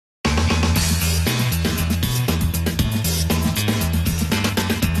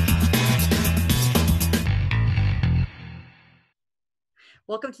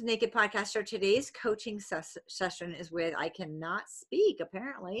Welcome to Naked Podcaster. Today's coaching session is with, I cannot speak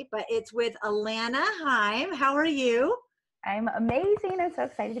apparently, but it's with Alana Heim. How are you? I'm amazing. I'm so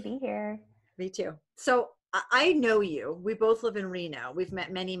excited to be here. Me too. So I know you. We both live in Reno. We've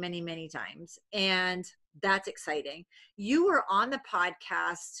met many, many, many times, and that's exciting. You were on the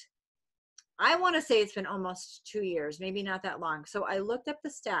podcast. I want to say it's been almost 2 years, maybe not that long. So I looked up the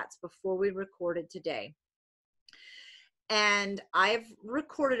stats before we recorded today. And I've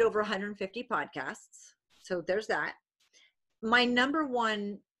recorded over 150 podcasts. So there's that. My number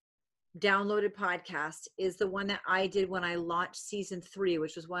one downloaded podcast is the one that I did when I launched season 3,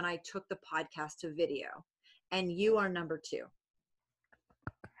 which was when I took the podcast to video. And you are number 2.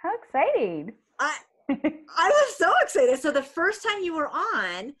 How exciting. I was so excited. So the first time you were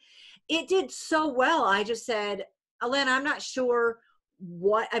on, it did so well. I just said, Alana, I'm not sure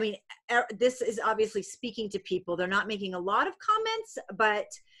this is obviously speaking to people. They're not making a lot of comments, but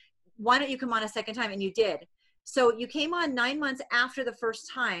why don't you come on a second time? And you did. So you came on 9 months after the first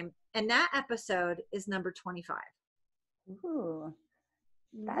time, and that episode is number 25. Ooh.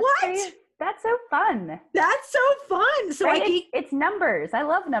 What? That's so fun. That's so fun. So right? It's numbers. I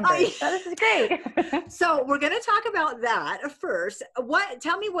love numbers. So this is great. So we're going to talk about that first.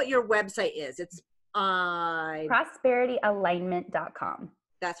 Tell me what your website is. It's prosperityalignment.com.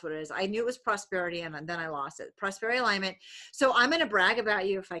 That's what it is. I knew it was Prosperity, and then I lost it. Prosperity Alignment. So I'm going to brag about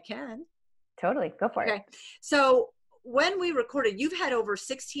you if I can. Totally. Go for it. So when we recorded, you've had over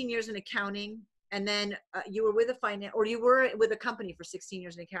 16 years in accounting, and then you were with you were with a company for 16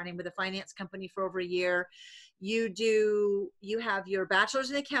 years in accounting, with a finance company for over a year. You have your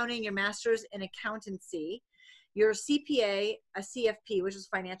bachelor's in accounting, your master's in accountancy, your CPA, a CFP, which is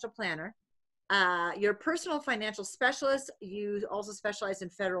financial planner. You're a personal financial specialist. You also specialize in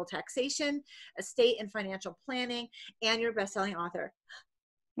federal taxation, estate and financial planning, and you're a best-selling author.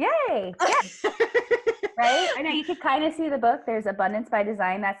 Yay! Yes. Right? I know you can kind of see the book. There's Abundance by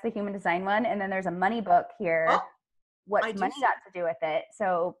Design. That's the human design one. And then there's a money book here. Oh, What's money got to do with it?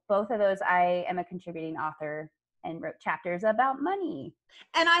 So both of those, I am a contributing author and wrote chapters about money.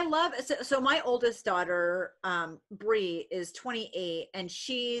 And I love, so my oldest daughter, Bree, is 28, and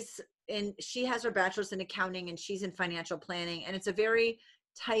she has her bachelor's in accounting, and she's in financial planning. And it's a very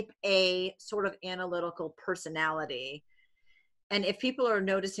type A sort of analytical personality. And if people are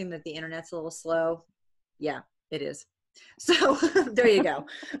noticing that the internet's a little slow, yeah, it is. So there you go.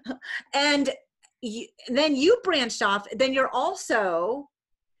 And then you branched off. Then you're also,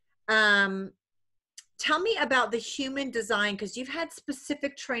 tell me about the human design, because you've had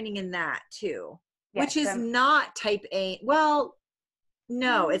specific training in that too, which is not type A. Well,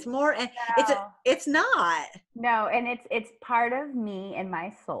 no, it's more, no. It's not. No, and it's part of me and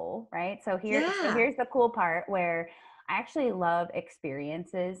my soul, right? So here's the cool part where I actually love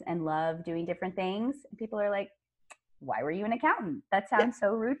experiences and love doing different things. People are like, why were you an accountant? That sounds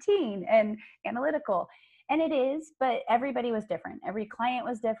so routine and analytical. And it is, but everybody was different. Every client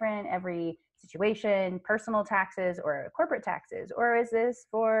was different, every situation, personal taxes or corporate taxes, or is this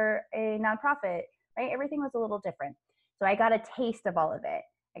for a nonprofit, right? Everything was a little different. So I got a taste of all of it.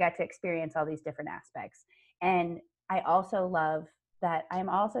 I got to experience all these different aspects. And I also love that I'm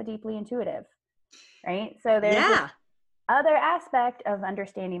also deeply intuitive, right? So there's this other aspect of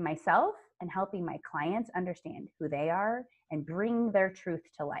understanding myself and helping my clients understand who they are and bring their truth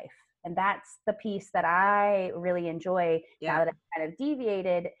to life. And that's the piece that I really enjoy now that I've kind of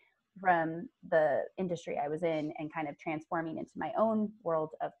deviated from the industry I was in and kind of transforming into my own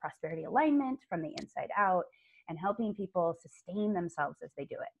world of prosperity alignment from the inside out and helping people sustain themselves as they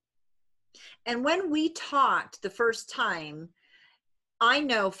do it. And when we talked the first time, I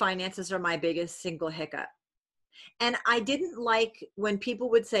know finances are my biggest single hiccup. And I didn't like when people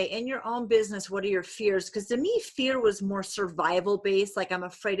would say, in your own business, what are your fears? Because to me, fear was more survival based. Like, I'm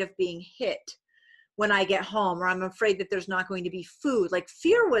afraid of being hit when I get home, or I'm afraid that there's not going to be food. Like,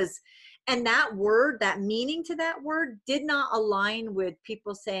 fear was, and that word, that meaning to that word did not align with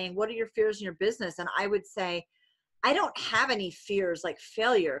people saying, what are your fears in your business? And I would say, I don't have any fears like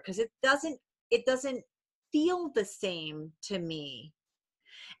failure, because it doesn't feel the same to me.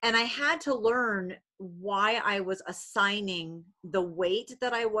 And I had to learn why I was assigning the weight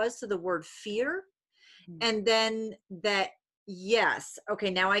that I was to the word fear. And then that, yes, okay,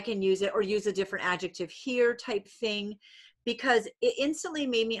 now I can use it, or use a different adjective here type thing, because it instantly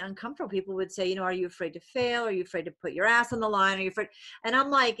made me uncomfortable. People would say, are you afraid to fail? Are you afraid to put your ass on the line? Are you afraid? And I'm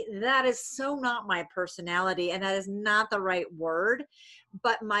like, that is so not my personality, and that is not the right word.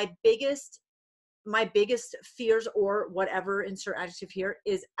 But my biggest fears, or whatever, insert adjective here,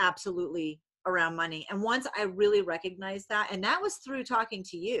 is absolutely around money. And once I really recognized that, and that was through talking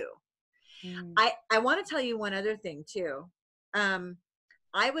to you. I want to tell you one other thing too.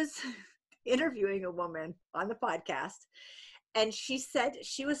 I was interviewing a woman on the podcast, and she said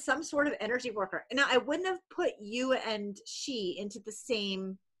she was some sort of energy worker. Now, I wouldn't have put you and she into the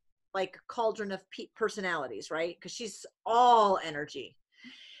same like cauldron of personalities, right? Because she's all energy.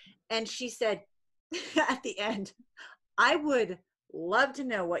 And she said at the end, I would love to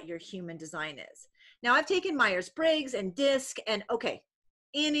know what your human design is. Now, I've taken Myers-Briggs and DISC and okay,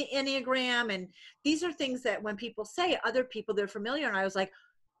 Enneagram, and these are things that when people say, other people, they're familiar. And I was like,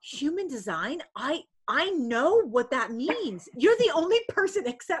 human design? I know what that means. You're the only person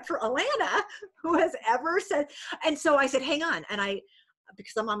except for Alana who has ever said. And so I said, hang on. And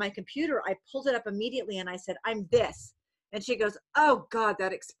because I'm on my computer, I pulled it up immediately and I said, I'm this. And she goes, oh God,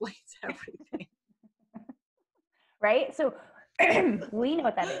 that explains everything. Right? So we know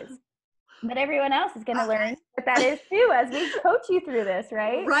what that is. But everyone else is going to learn what that is too as we coach you through this,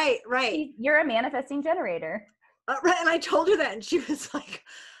 right? Right. You're a manifesting generator. Right. And I told her that, and she was like,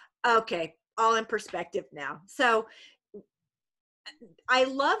 okay, all in perspective now. So I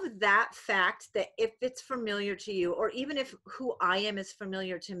love that fact that if it's familiar to you, or even if who I am is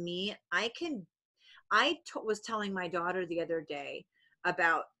familiar to me, was telling my daughter the other day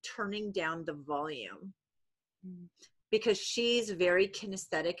about turning down the volume. Because she's very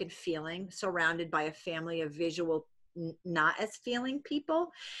kinesthetic and feeling, surrounded by a family of visual, not as feeling people,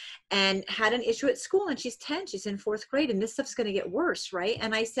 and had an issue at school. And she's 10, she's in 4th grade, and this stuff's going to get worse, right?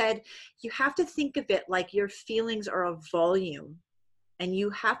 And I said, you have to think of it like your feelings are a volume, and you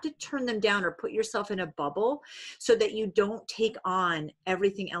have to turn them down or put yourself in a bubble so that you don't take on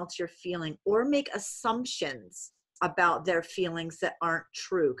everything else you're feeling or make assumptions about their feelings that aren't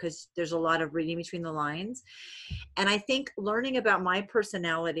true, because there's a lot of reading between the lines. And I think learning about my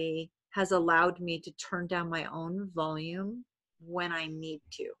personality has allowed me to turn down my own volume when I need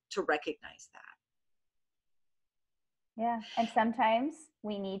to recognize that. Yeah. And sometimes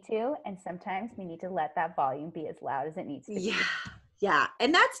we need to, and sometimes we need to let that volume be as loud as it needs to be. Yeah.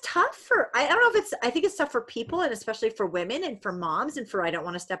 And that's tough I don't know if I think it's tough for people, and especially for women and for moms, and for, I don't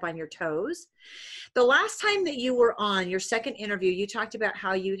want to step on your toes. The last time that you were on your second interview, you talked about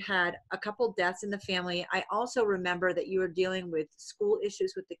how you'd had a couple deaths in the family. I also remember that you were dealing with school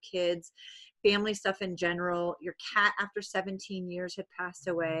issues with the kids, family stuff in general. Your cat, after 17 years, had passed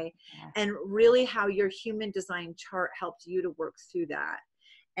away, and really how your human design chart helped you to work through that.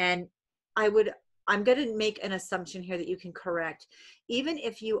 And I'm going to make an assumption here that you can correct. Even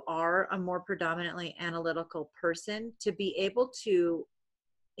if you are a more predominantly analytical person, to be able to,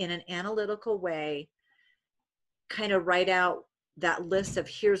 in an analytical way, kind of write out that list of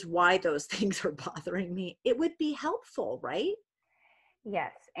here's why those things are bothering me, it would be helpful, right?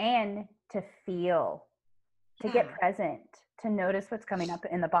 Yes. And to feel, to get present, to notice what's coming up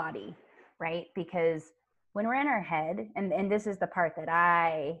in the body, right? Because when we're in our head, and this is the part that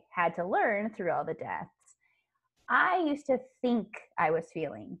I had to learn through all the deaths, I used to think I was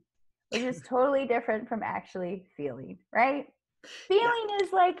feeling, which is totally different from actually feeling, right? Feeling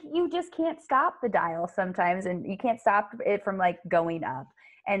is like, you just can't stop the dial sometimes, and you can't stop it from like going up.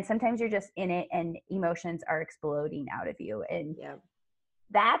 And sometimes you're just in it and emotions are exploding out of you. And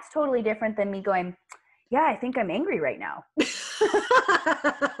that's totally different than me going, yeah, I think I'm angry right now.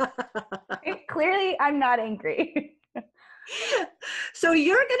 Clearly, I'm not angry. So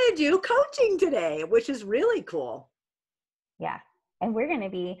you're going to do coaching today, which is really cool. Yeah. And we're going to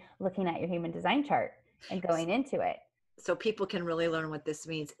be looking at your human design chart and going into it. So people can really learn what this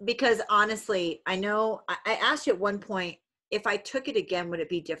means. Because honestly, I know I asked you at one point, if I took it again, would it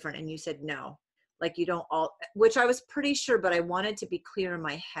be different? And you said no. Like you don't all, which I was pretty sure, but I wanted to be clear in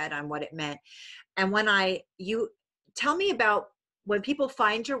my head on what it meant. And when you tell me about when people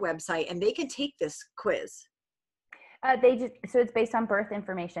find your website and they can take this quiz. So it's based on birth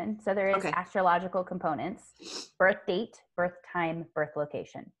information. So there is astrological components: birth date, birth time, birth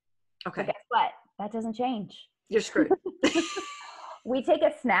location. Okay. So guess what? That doesn't change. You're screwed. We take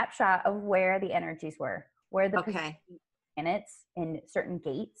a snapshot of where the energies were, where the planets in certain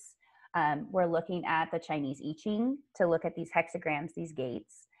gates. We're looking at the Chinese I Ching to look at these hexagrams, these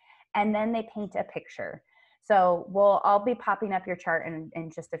gates, and then they paint a picture. So I'll be popping up your chart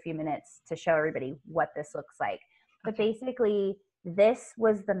in just a few minutes to show everybody what this looks like. But basically, this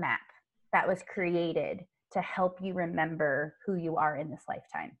was the map that was created to help you remember who you are in this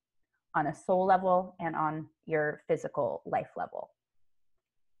lifetime, on a soul level and on your physical life level.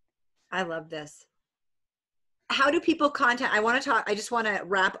 I love this. How do people contact? I just want to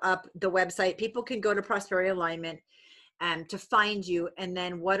wrap up the website. People can go to Prosperity Alignment to find you? And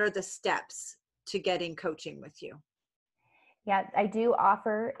then what are the steps to getting coaching with you? Yeah, I do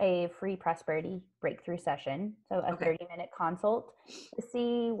offer a free prosperity breakthrough session. So a Okay. 30-minute consult to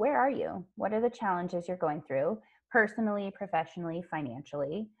see where are you? What are the challenges you're going through personally, professionally,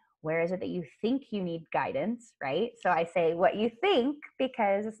 financially? Where is it that you think you need guidance, right? So I say what you think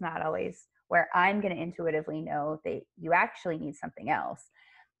because it's not always where I'm going to intuitively know that you actually need something else.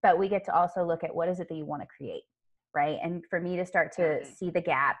 But we get to also look at what is it that you want to create, right? And for me to start to see the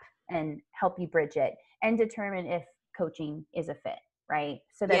gap and help you bridge it and determine if coaching is a fit, right?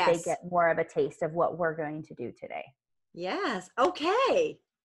 So that they Yes. get more of a taste of what we're going to do today. Yes. Okay.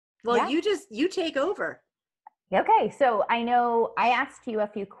 Well, Yeah. you take over. Okay. So I know I asked you a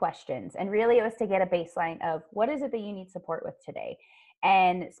few questions, and really it was to get a baseline of what is it that you need support with today?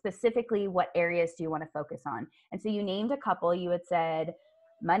 And specifically, what areas do you want to focus on? And so you named a couple. You had said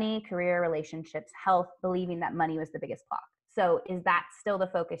money, career, relationships, health, believing that money was the biggest block. So is that still the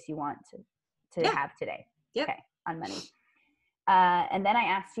focus you want to Yeah. have today? Yep. Okay. On money. And then I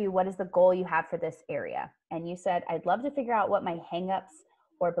asked you, what is the goal you have for this area? And you said, I'd love to figure out what my hangups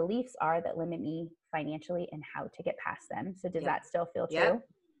or beliefs are that limit me financially and how to get past them. So does Yep. that still feel Yep. true?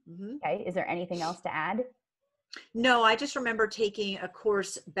 Mm-hmm. Okay. Is there anything else to add? No, I just remember taking a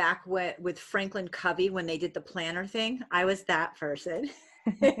course back with Franklin Covey when they did the planner thing. I was that person.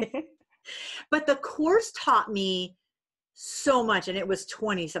 But the course taught me so much, and it was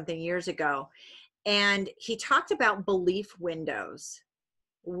 20 something years ago. And he talked about belief windows.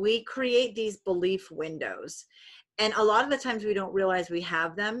 We create these belief windows. And a lot of the times we don't realize we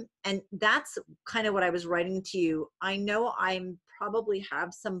have them. And that's kind of what I was writing to you. I know I'm probably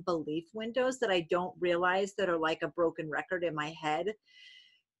have some belief windows that I don't realize that are like a broken record in my head,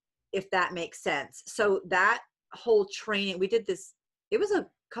 if that makes sense. So that whole training, we did this, it was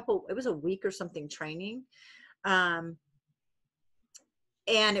a week or something training. Um,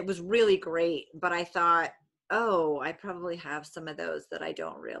 and it was really great, but I thought, oh, I probably have some of those that I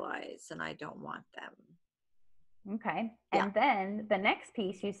don't realize and I don't want them. Okay. Yeah. And then the next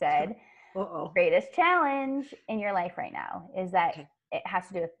piece you said, Uh-oh. greatest challenge in your life right now is that Okay. it has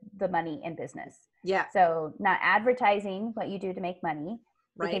to do with the money in business. Yeah. So not advertising what you do to make money,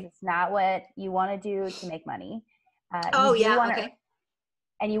 because Right. it's not what you want to do to make money. Oh, You do yeah. want to, Okay.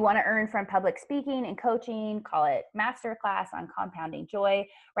 and you want to earn from public speaking and coaching, call it masterclass on compounding joy,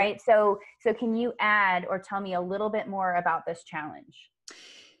 right? Yep. So can you add or tell me a little bit more about this challenge?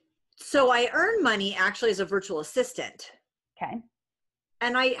 So I earn money actually as a virtual assistant. Okay.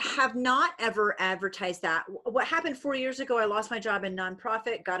 And I have not ever advertised that. What happened 4 years ago, I lost my job in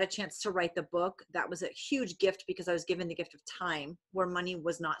nonprofit, got a chance to write the book. That was a huge gift because I was given the gift of time where money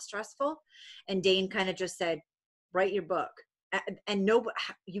was not stressful. And Dane kind of just said, write your book. And no,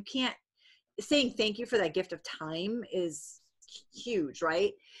 you can't, saying thank you for that gift of time is huge,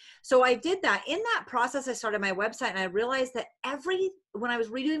 right? So I did that. In that process, I started my website and I realized that when I was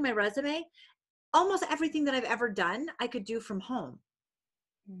redoing my resume, almost everything that I've ever done, I could do from home.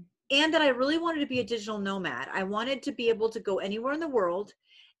 And that I really wanted to be a digital nomad. I wanted to be able to go anywhere in the world.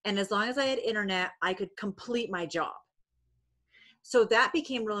 And as long as I had internet, I could complete my job. So that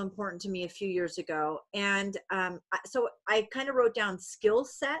became real important to me a few years ago. And so I kind of wrote down skill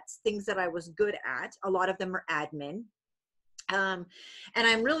sets, things that I was good at. A lot of them are admin. And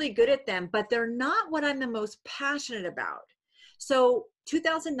I'm really good at them, but they're not what I'm the most passionate about. So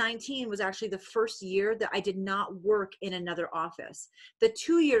 2019 was actually the first year that I did not work in another office. The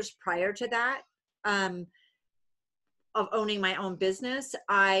 2 years prior to that, of owning my own business,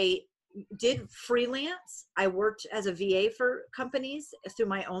 I did freelance. I worked as a VA for companies through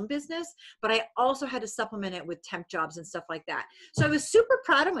my own business, but I also had to supplement it with temp jobs and stuff like that. So I was super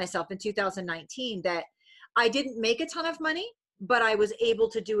proud of myself in 2019 that I didn't make a ton of money, but I was able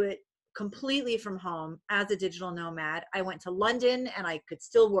to do it completely from home as a digital nomad. I went to London and I could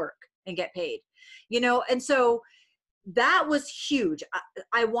still work and get paid, and so that was huge.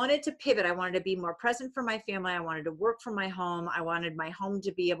 I wanted to pivot. I wanted to be more present for my family. I wanted to work from my home. I wanted my home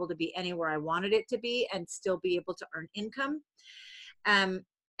to be able to be anywhere I wanted it to be and still be able to earn income. And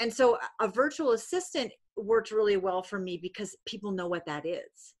so a virtual assistant worked really well for me because people know what that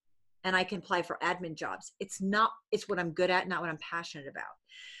is. And I can apply for admin jobs. It's what I'm good at, not what I'm passionate about.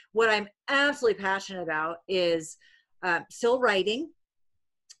 What I'm absolutely passionate about is still writing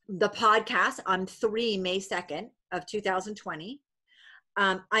the podcast on May 2nd of 2020.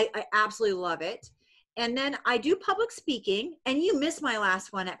 I absolutely love it. And then I do public speaking, and you missed my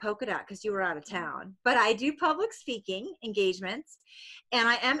last one at Polka Dot because you were out of town, but I do public speaking engagements, and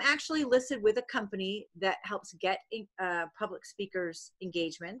I am actually listed with a company that helps get public speakers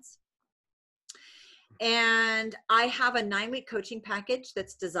engagements. And I have a 9-week coaching package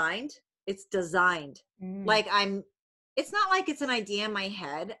that's designed. It's designed. Mm. Like it's not like it's an idea in my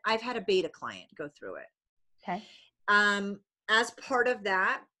head. I've had a beta client go through it. Okay. As part of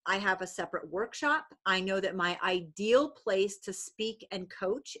that, I have a separate workshop. I know that my ideal place to speak and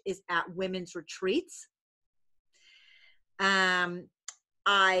coach is at women's retreats.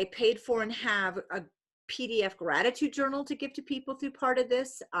 I paid for and have a PDF gratitude journal to give to people through part of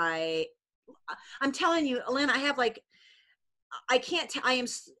this. I'm telling you, Lynn, I have like, I am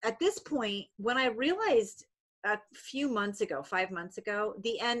at this point, when I realized a few months ago, 5 months ago,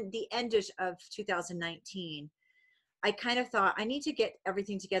 the end of 2019, I kind of thought I need to get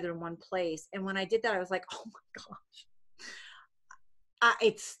everything together in one place. And when I did that, I was like, oh my gosh,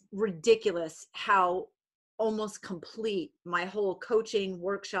 it's ridiculous how almost complete my whole coaching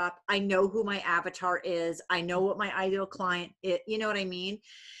workshop. I know who my avatar is. I know what my ideal client is. You know what I mean?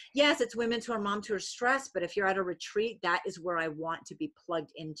 Yes, it's women who are moms who are stressed, but if you're at a retreat, that is where I want to be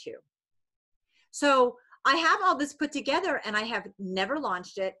plugged into. So I have all this put together, and I have never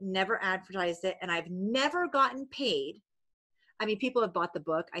launched it, never advertised it, and I've never gotten paid. I mean, people have bought the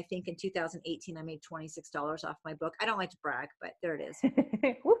book. I think in 2018, I made $26 off my book. I don't like to brag, but there it is.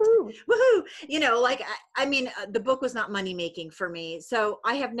 Woohoo! Woohoo! You know, like, I mean, the book was not money making for me. So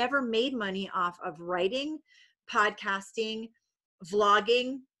I have never made money off of writing, podcasting,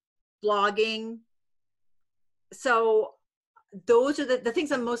 vlogging, blogging. So those are the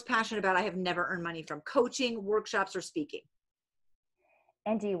things I'm most passionate about. I have never earned money from coaching, workshops, or speaking.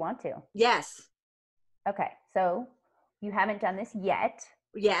 And do you want to? Yes. Okay. So you haven't done this yet.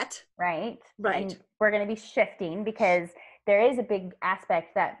 Right. And we're going to be shifting because there is a big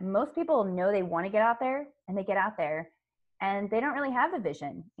aspect that most people know they want to get out there, and they get out there and they don't really have the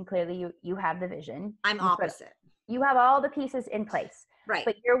vision. And clearly you have the vision. I'm opposite. You have all the pieces in place. Right.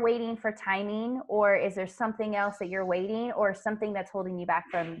 But you're waiting for timing, or is there something else that you're waiting, or something that's holding you back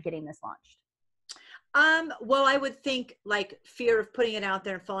from getting this launched? Well, I would think like fear of putting it out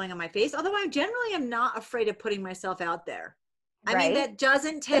there and falling on my face. Although I generally am not afraid of putting myself out there. I mean, that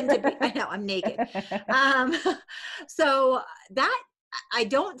doesn't tend to be, I know I'm naked. So that, I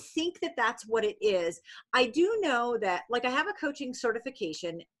don't think that that's what it is. I do know that, like, I have a coaching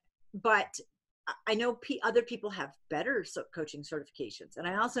certification, but I know other people have better coaching certifications. And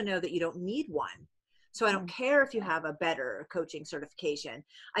I also know that you don't need one. So I don't care if you have a better coaching certification.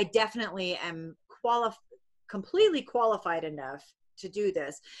 I definitely am completely qualified enough to do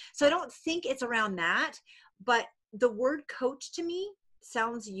this. So I don't think it's around that, but the word coach to me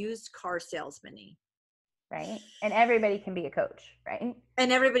sounds used car salesman-y. Right. And everybody can be a coach, right?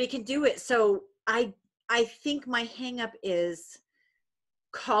 And everybody can do it. So I think my hang up is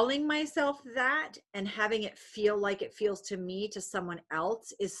calling myself that and having it feel like it feels to me to someone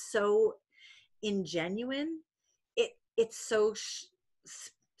else is so ingenuine. It's so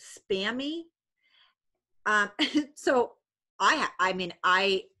spammy. So I mean,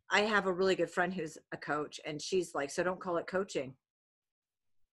 I have a really good friend who's a coach, and she's like, so don't call it coaching.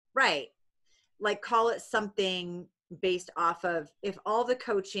 Right. Like, call it something based off of, if all the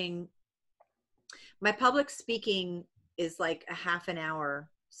coaching, my public speaking is like a half an hour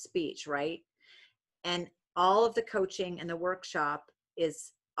speech, right? And all of the coaching and the workshop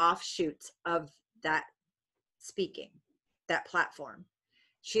is offshoots of that speaking, that platform.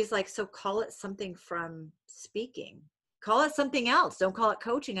 She's like, so call it something from speaking. Call it something else. Don't call it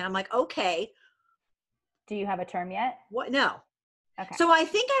coaching. And I'm like, okay. Do you have a term yet? What? No. Okay. So I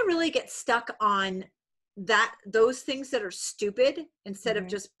think I really get stuck on those things that are stupid instead of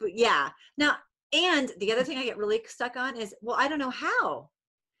just, yeah. Now, and the other thing I get really stuck on is, well, I don't know how.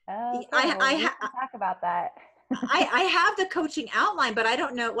 Okay, we can talk about that. I have the coaching outline, but I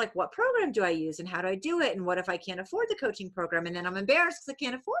don't know, like, what program do I use and how do I do it? And what if I can't afford the coaching program? And then I'm embarrassed because I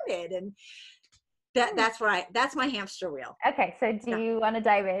can't afford it. And that's my hamster wheel. Okay. So do you want to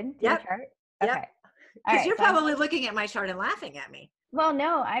dive in to your chart? Okay. Yep. Because you're probably looking at my chart and laughing at me. Well,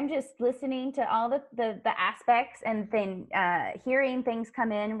 no, I'm just listening to all the aspects, and then hearing things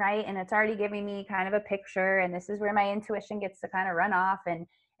come in, right? And it's already giving me kind of a picture, and this is where my intuition gets to kind of run off and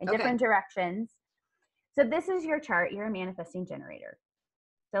in different directions. So this is your chart. You're a manifesting generator.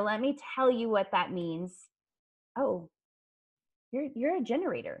 So let me tell you what that means. Oh, you're a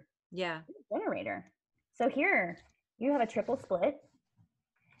generator. Yeah. You're a generator. So here you have a triple split,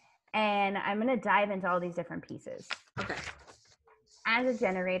 and I'm going to dive into all these different pieces. Okay. As a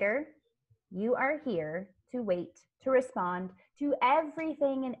generator, you are here to wait, to respond to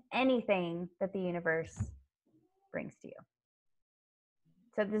everything and anything that the universe brings to you.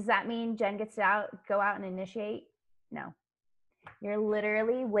 So does that mean Jen gets to go out and initiate? No. You're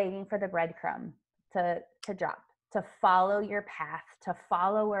literally waiting for the breadcrumb to drop, to follow your path, to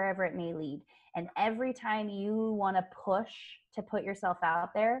follow wherever it may lead. And every time you want to push to put yourself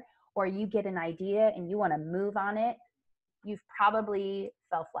out there, or you get an idea and you want to move on it, you've probably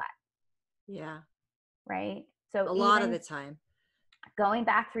fell flat. Yeah. Right? So a lot of the time, going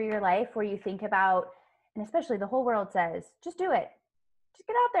back through your life where you think about, and especially the whole world says, just do it. Just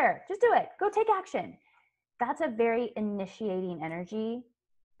get out there. Just do it. Go take action. That's a very initiating energy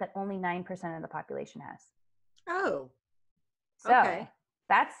that only 9% of the population has. Oh, So okay.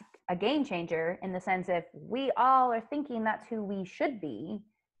 that's a game changer in the sense if we all are thinking that's who we should be,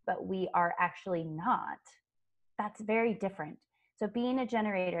 but we are actually not, that's very different. So being a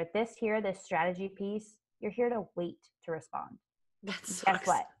generator, this strategy piece, you're here to wait to respond. That sucks. Guess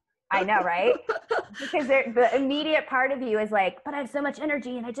what? I know, right? Because the immediate part of you is like, but I have so much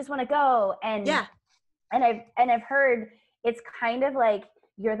energy and I just want to go. And yeah. And I've heard it's kind of like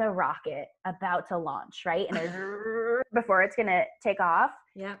you're the rocket about to launch, right? And before it's going to take off.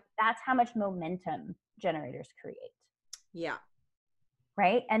 Yeah. That's how much momentum generators create. Yeah.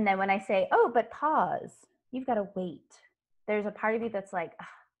 Right? And then when I say, oh, but pause, you've got to wait. There's a part of you that's like,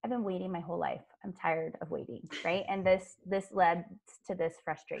 I've been waiting my whole life. I'm tired of waiting, right? And this led to this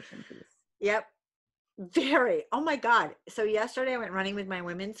frustration piece. Yep. Very. Oh my God. So yesterday I went running with my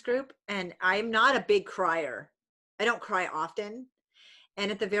women's group, and I'm not a big crier. I don't cry often.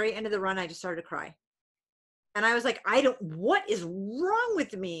 And at the very end of the run, I just started to cry. And I was like, what is wrong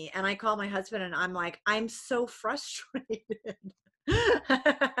with me? And I called my husband and I'm like, I'm so frustrated.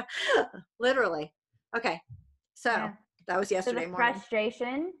 Literally. Okay. So that was yesterday morning.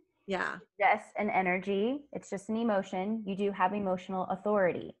 Frustration. Yeah. Just an energy. It's just an emotion. You do have emotional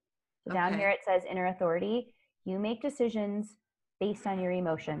authority. So down here it says inner authority. You make decisions based on your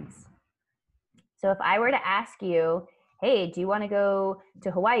emotions. So if I were to ask you, hey, do you want to go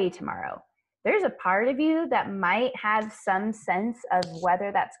to Hawaii tomorrow? There's a part of you that might have some sense of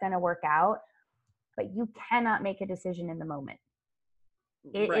whether that's going to work out, but you cannot make a decision in the moment.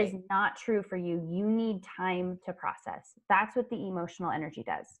 It is not true for you. You need time to process. That's what the emotional energy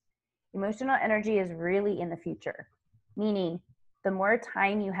does. Emotional energy is really in the future, meaning the more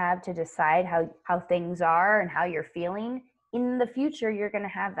time you have to decide how things are and how you're feeling, in the future, you're going to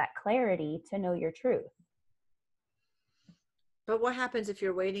have that clarity to know your truth. But what happens if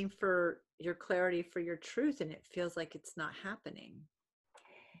you're waiting for your clarity for your truth and it feels like it's not happening?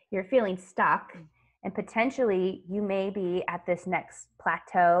 You're feeling stuck, and potentially you may be at this next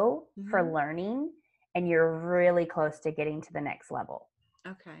plateau for learning, and you're really close to getting to the next level.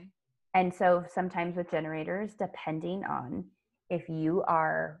 Okay. And so sometimes with generators, depending on if you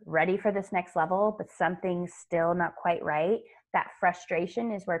are ready for this next level, but something's still not quite right, that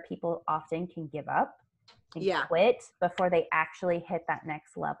frustration is where people often can give up and quit before they actually hit that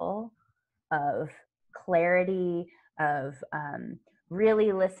next level of clarity, of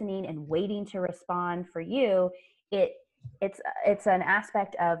really listening and waiting to respond for you. It's an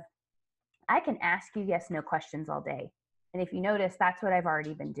aspect of, I can ask you yes, no questions all day. And if you notice, that's what I've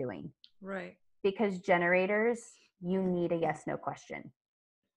already been doing. Right. Because generators, you need a yes, no question.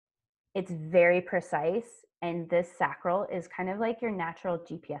 It's very precise. And this sacral is kind of like your natural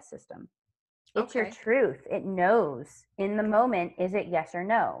GPS system. It's your truth. It knows in the moment, is it yes or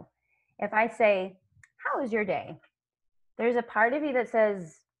no? If I say, how was your day? There's a part of you that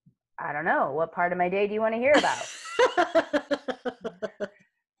says, I don't know. What part of my day do you want to hear about?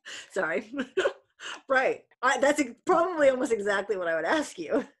 Sorry. Right. That's probably almost exactly what I would ask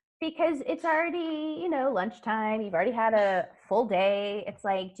you. Because it's already, lunchtime. You've already had a full day. It's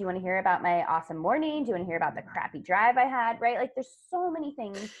like, do you want to hear about my awesome morning? Do you want to hear about the crappy drive I had? Right? Like there's so many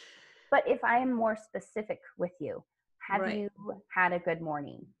things. But if I am more specific with you, have you had a good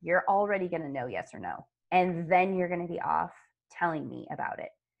morning? You're already going to know yes or no. And then you're going to be off telling me about it.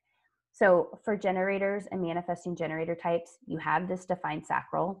 So for generators and manifesting generator types, you have this defined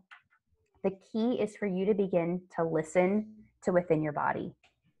sacral. The key is for you to begin to listen to within your body.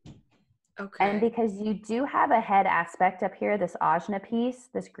 Okay. And because you do have a head aspect up here, this ajna piece,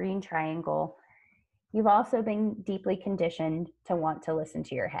 this green triangle, you've also been deeply conditioned to want to listen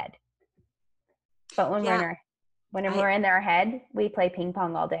to your head. But when we're in our head, we play ping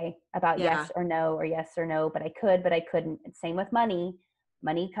pong all day about yes or no, but I could, but I couldn't. Same with money.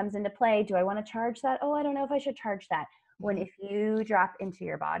 Money comes into play. Do I want to charge that? Oh, I don't know if I should charge that. When if you drop into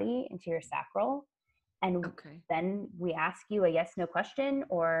your body, into your sacral, and then we ask you a yes, no question,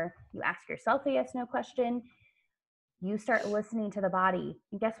 or you ask yourself a yes, no question, you start listening to the body.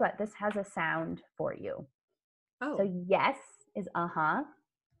 And guess what? This has a sound for you. Oh. So yes is uh-huh,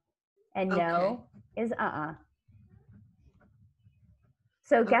 and no is uh-uh.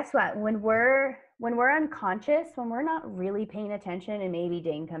 So guess what? When we're when we're unconscious, when we're not really paying attention, and maybe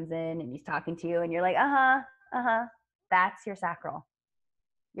Dane comes in and he's talking to you and you're like, that's your sacral.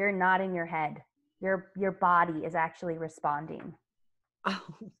 You're not in your head. Your body is actually responding. Oh.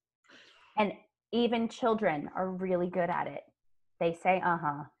 And even children are really good at it. They say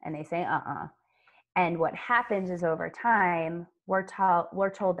and they say And what happens is over time, we're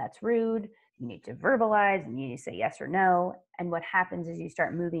told that's rude. You need to verbalize and you need to say yes or no. And what happens is you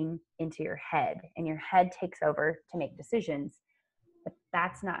start moving into your head, and your head takes over to make decisions. But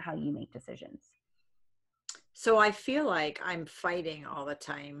that's not how you make decisions. So I feel like I'm fighting all the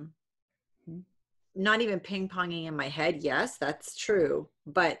time. Mm-hmm. Not even ping-ponging in my head. Yes, that's true.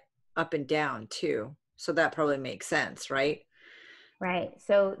 But up and down too. So that probably makes sense, right? Right.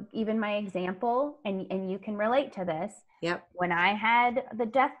 So even my example, and you can relate to this. Yep. When I had the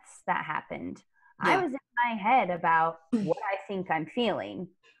deaths that happened, I was in my head about what I think I'm feeling,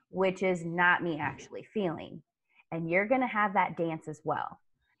 which is not me actually feeling. And you're going to have that dance as well,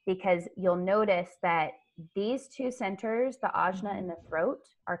 because you'll notice that these two centers, the ajna and the throat,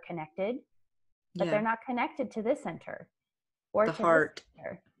 are connected, but they're not connected to this center or the to heart. This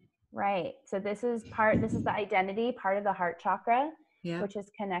center. Right. So this is the identity, part of the heart chakra, which is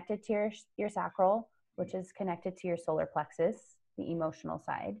connected to your sacral, which is connected to your solar plexus, the emotional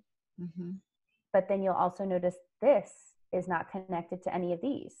side. Mm-hmm. But then you'll also notice this is not connected to any of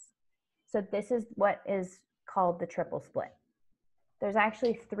these. So this is what is called the triple split. There's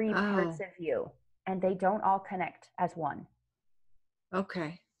actually 3 parts of you, and they don't all connect as one.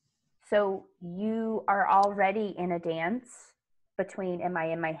 Okay. So you are already in a dance between, am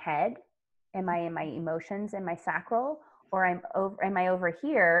I in my head? Am I in my emotions in my sacral? Or am I over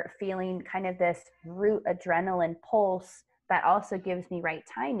here feeling kind of this root adrenaline pulse that also gives me right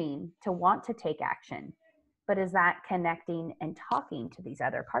timing to want to take action? But is that connecting and talking to these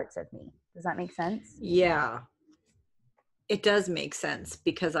other parts of me? Does that make sense? Yeah. It does make sense,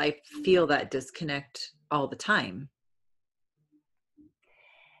 because I feel that disconnect all the time.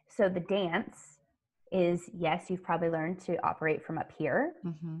 So the dance is, yes, you've probably learned to operate from up here,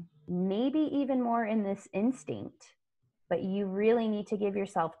 maybe even more in this instinct, but you really need to give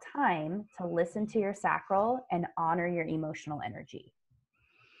yourself time to listen to your sacral and honor your emotional energy.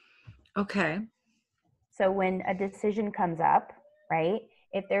 Okay. So when a decision comes up, right,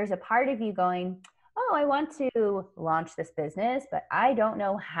 if there's a part of you going, oh, I want to launch this business, but I don't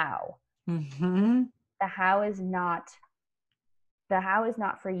know how. The how is not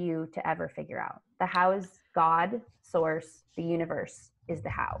for you to ever figure out. The how is God, source, the universe is the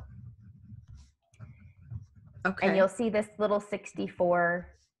how. Okay. And you'll see this little 64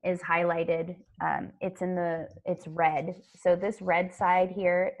 is highlighted. It's red. So this red side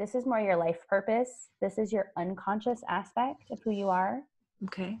here, this is more your life purpose. This is your unconscious aspect of who you are.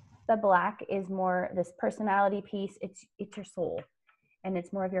 Okay. The black is more this personality piece. It's your soul, and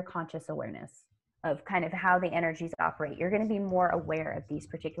it's more of your conscious awareness of kind of how the energies operate. You're going to be more aware of these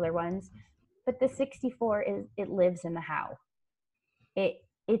particular ones, but the 64 it lives in the how.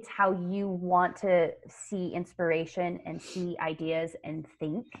 It's how you want to see inspiration and see ideas and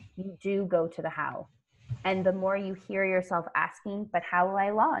think. You do go to the how. And the more you hear yourself asking, but how will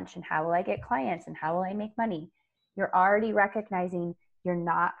I launch, and how will I get clients, and how will I make money? You're already recognizing you're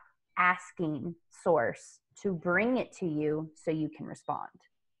not asking source to bring it to you so you can respond.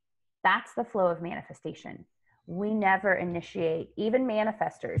 That's the flow of manifestation. We never initiate, even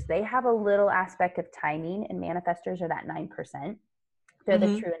manifestors, they have a little aspect of timing, and manifestors are that 9%. They're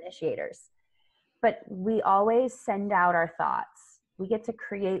the true initiators. But we always send out our thoughts. We get to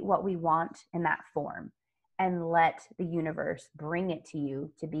create what we want in that form and let the universe bring it to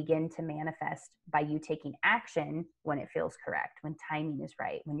you to begin to manifest by you taking action when it feels correct, when timing is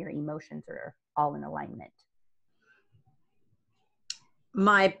right, when your emotions are all in alignment.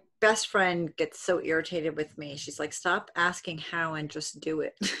 My best friend gets so irritated with me. She's like, stop asking how and just do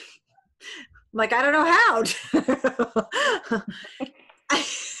it. I'm like, I don't know how.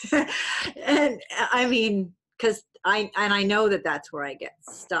 And I mean, because I know that that's where I get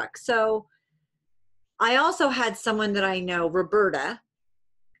stuck. So I also had someone that I know, Roberta.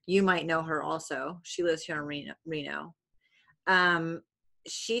 You might know her also. She lives here in Reno.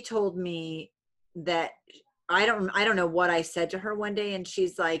 She told me that I don't know what I said to her one day, and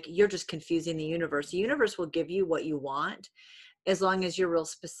she's like, you're just confusing the universe. The universe will give you what you want as long as you're real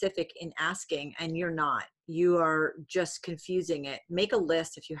specific in asking, and you're not. You are just confusing it. Make a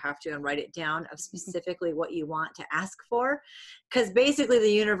list if you have to and write it down of specifically what you want to ask for, because basically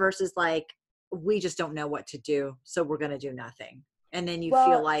the universe is like, we just don't know what to do, so we're going to do nothing. And then you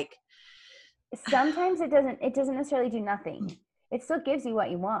feel like sometimes it doesn't necessarily do nothing. It still gives you what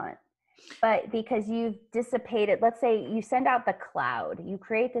you want. But because you've dissipated, let's say you send out the cloud, you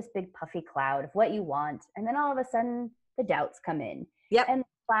create this big puffy cloud of what you want, and then all of a sudden the doubts come in Yep. and the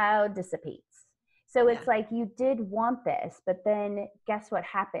cloud dissipates. So Yeah. it's like you did want this, but then guess what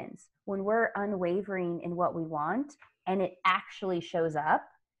happens? When we're unwavering in what we want and it actually shows up,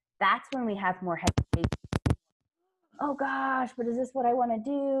 that's when we have more hesitation. Oh gosh, but is this what I want to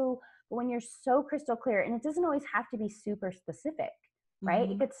do? But when you're so crystal clear, and it doesn't always have to be super specific, right?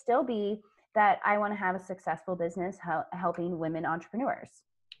 It could still be that I want to have a successful business helping women entrepreneurs.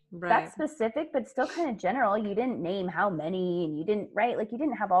 Right. That's specific, but still kind of general. You didn't name how many, and you didn't, right? Like you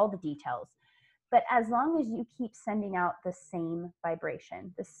didn't have all the details. But as long as you keep sending out the same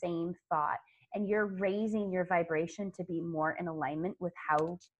vibration, the same thought, and you're raising your vibration to be more in alignment with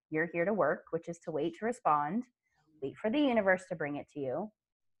how you're here to work, which is to wait to respond, wait for the universe to bring it to you,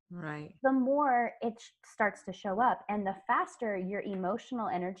 Right. the more it starts to show up, and the faster your emotional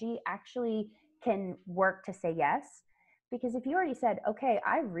energy actually can work to say yes. Because if you already said, okay,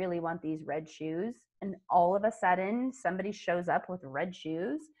 I really want these red shoes, and all of a sudden somebody shows up with red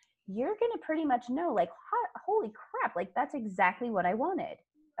shoes, you're going to pretty much know, like, holy crap, like that's exactly what I wanted.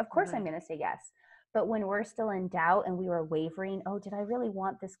 Of course I'm going to say yes. But when we're still in doubt and we were wavering, oh, did I really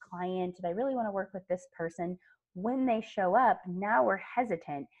want this client? Did I really want to work with this person? When they show up, now we're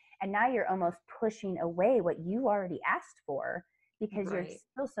hesitant. And now you're almost pushing away what you already asked for because you're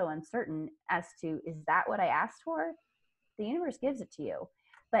still so uncertain as to, is that what I asked for? The universe gives it to you.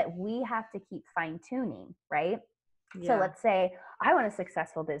 But we have to keep fine tuning, right? Yeah. So let's say I want a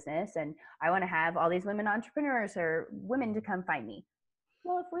successful business and I want to have all these women entrepreneurs or women to come find me.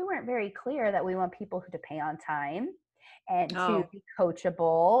 Well, if we weren't very clear that we want people to pay on time and to be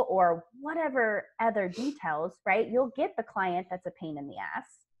coachable or whatever other details, right? You'll get the client that's a pain in the ass.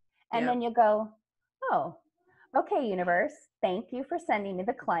 And then you'll go, oh, okay, universe, thank you for sending me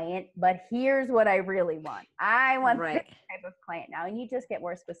the client, but here's what I really want. I want this type of client now. And you just get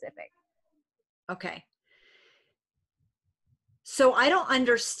more specific. Okay. So I don't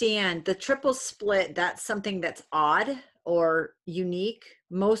understand the triple split. That's something that's odd or unique.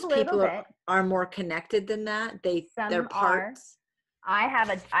 Most people are more connected than that. They're parts.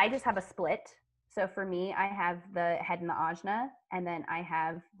 I just have a split. So for me, I have the head and the ajna, and then I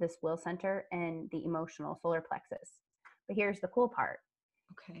have this will center and the emotional solar plexus. But here's the cool part.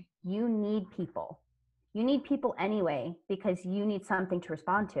 Okay. You need people. You need people anyway, because you need something to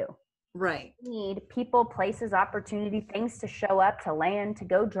respond to. Right. You need people, places, opportunity, things to show up, to land, to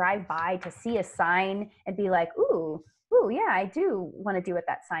go drive by, to see a sign and be like, ooh, yeah, I do want to do what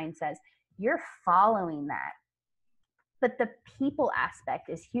that sign says. You're following that. But the people aspect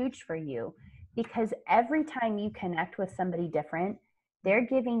is huge for you, because every time you connect with somebody different, they're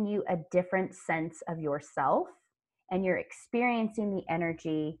giving you a different sense of yourself and you're experiencing the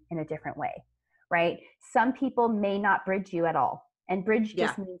energy in a different way, right? Some people may not bridge you at all. And bridge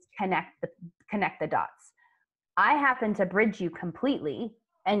just means connect the dots. I happen to bridge you completely,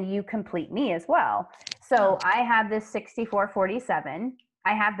 and you complete me as well. So I have this 6447.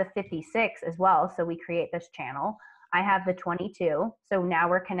 I have the 56 as well. So we create this channel. I have the 22. So now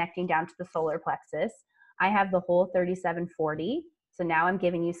we're connecting down to the solar plexus. I have the whole 3740. So now I'm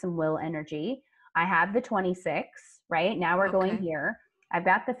giving you some will energy. I have the 26, right? Now we're going here. I've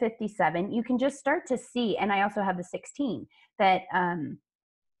got the 57. You can just start to see, and I also have the 16, that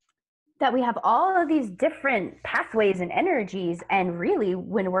that we have all of these different pathways and energies. And really,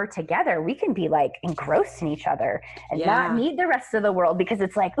 when we're together, we can be like engrossed in each other and not need the rest of the world, because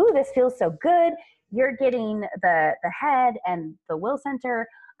it's like, ooh, this feels so good. You're getting the head and the will center.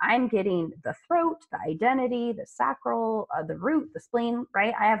 I'm getting the throat, the identity, the sacral, the root, the spleen,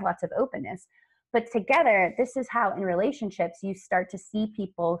 right? I have lots of openness. But together, this is how in relationships you start to see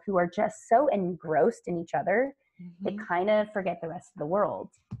people who are just so engrossed in each other, they kind of forget the rest of the world.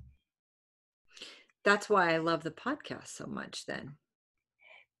 That's why I love the podcast so much then.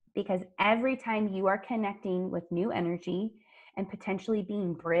 Because every time you are connecting with new energy and potentially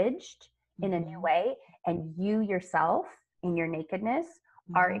being bridged in a new way, and you yourself in your nakedness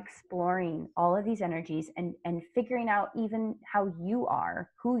are exploring all of these energies and figuring out even how you are,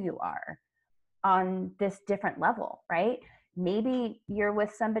 who you are on this different level, right? Maybe you're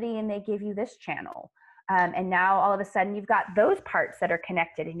with somebody and they give you this channel. And now all of a sudden you've got those parts that are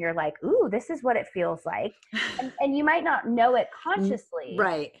connected and you're like, ooh, this is what it feels like. And you might not know it consciously,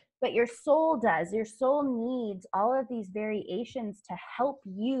 right? But your soul does. Your soul needs all of these variations to help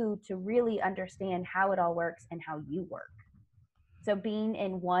you to really understand how it all works and how you work. So being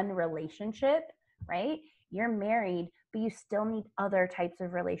in one relationship, right? You're married, but you still need other types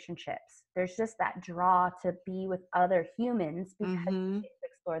of relationships. There's just that draw to be with other humans because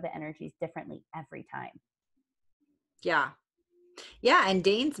it's explore the energies differently every time. Yeah. Yeah. And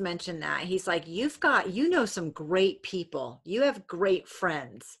Dane's mentioned that. He's like, you know, some great people. You have great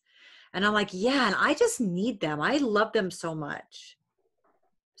friends. And I'm like, yeah, and I just need them. I love them so much.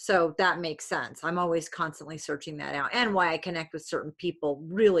 So that makes sense. I'm always constantly searching that out, and why I connect with certain people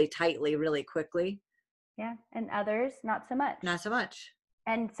really tightly, really quickly. Yeah. And others, not so much. Not so much.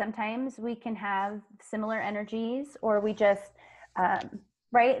 And sometimes we can have similar energies, or we just,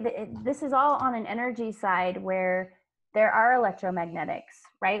 right? This is all on an energy side where there are electromagnetics,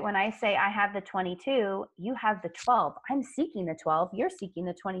 right? When I say I have the 22, you have the 12. I'm seeking the 12, you're seeking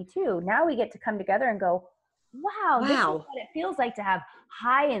the 22. Now we get to come together and go, wow, this is Wow. what it feels like to have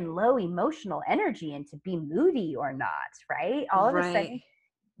high and low emotional energy and to be moody or not, right? All of a sudden, Right.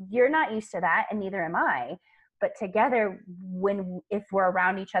 you're not used to that, and neither am I. But together, if we're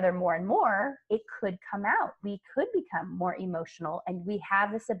around each other more and more, it could come out. We could become more emotional, and we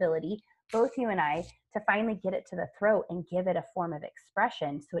have this ability, both you and I, to finally get it to the throat and give it a form of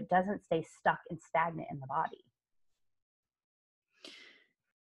expression so it doesn't stay stuck and stagnant in the body.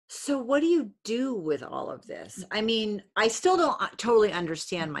 So what do you do with all of this? I mean, I still don't totally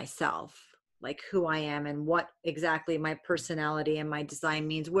understand myself, like who I am and what exactly my personality and my design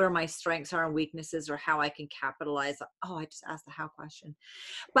means, where my strengths are and weaknesses, or how I can capitalize. Oh, I just asked the how question.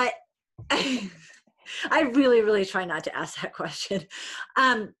 But I really, really try not to ask that question.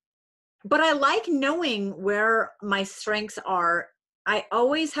 But I like knowing where my strengths are. I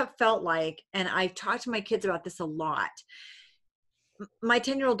always have felt like, and I've talked to my kids about this a lot. My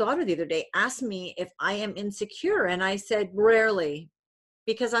 10-year-old daughter the other day asked me if I am insecure. And I said, rarely,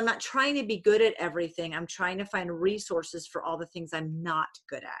 because I'm not trying to be good at everything. I'm trying to find resources for all the things I'm not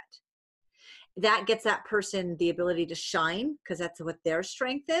good at. That gets that person the ability to shine, because that's what their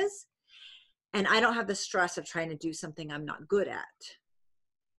strength is. And I don't have the stress of trying to do something I'm not good at.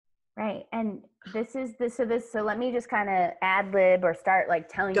 Right. And so let me just kind of ad lib or start like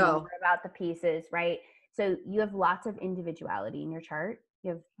telling you more about the pieces, right? So you have lots of individuality in your chart.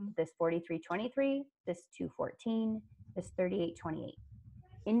 You have this 43-23, this 2-14, this 38-28.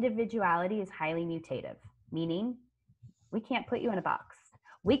 Individuality is highly mutative, meaning we can't put you in a box.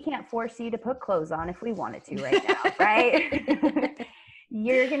 We can't force you to put clothes on if we wanted to right now, right?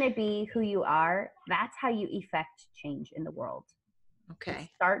 You're going to be who you are. That's how you effect change in the world. Okay. It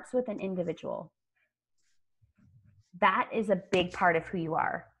starts with an individual. That is a big part of who you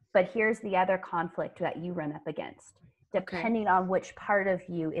are. But here's the other conflict that you run up against. Depending on which part of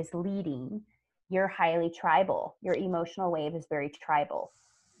you is leading, you're highly tribal. Your emotional wave is very tribal.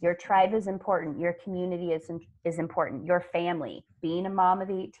 Your tribe is important. Your community is important. Your family, being a mom of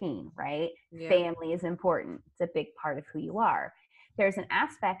 18, right? Yeah. Family is important. It's a big part of who you are. There's an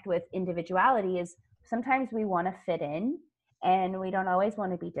aspect with individuality is sometimes we want to fit in and we don't always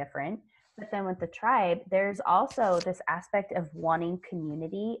want to be different. But then with the tribe, there's also this aspect of wanting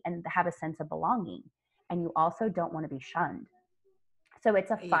community and have a sense of belonging. And you also don't want to be shunned. So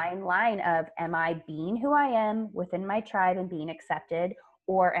it's a fine line of, am I being who I am within my tribe and being accepted,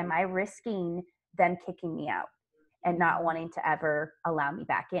 or am I risking them kicking me out and not wanting to ever allow me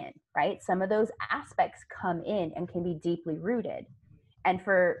back in, right? Some of those aspects come in and can be deeply rooted. And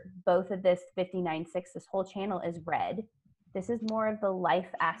for both of this 59-6, this whole channel is red. This is more of the life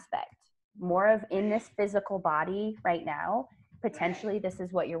aspect, more of in this physical body right now. Potentially, this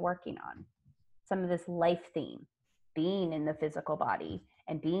is what you're working on. Some of this life theme, being in the physical body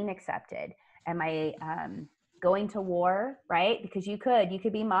and being accepted. Am I going to war, right? Because you could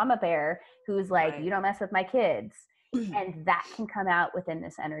be mama bear who's like, you don't mess with my kids. And that can come out within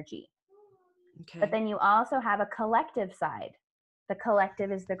this energy. Okay. But then you also have a collective side. The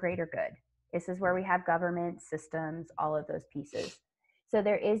collective is the greater good. This is where we have government, systems, all of those pieces. So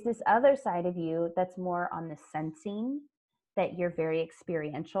there is this other side of you that's more on the sensing, that you're very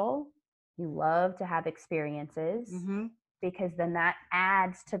experiential. You love to have experiences, because then that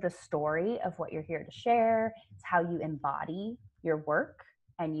adds to the story of what you're here to share. It's how you embody your work,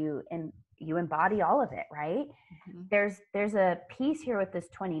 and you embody all of it, right? There's a piece here with this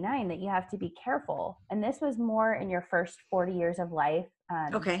 29 that you have to be careful. And this was more in your first 40 years of life.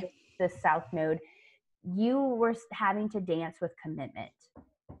 The South Node, you were having to dance with commitment.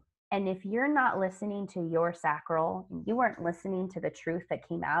 And if you're not listening to your sacral, you weren't listening to the truth that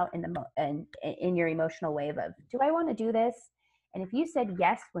came out in your emotional wave of, do I want to do this? And if you said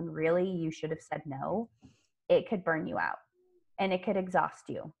yes when really you should have said no, it could burn you out and it could exhaust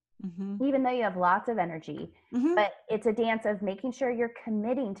you. Even though you have lots of energy, but it's a dance of making sure you're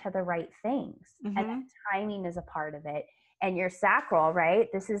committing to the right things. And timing is a part of it. And your sacral, right?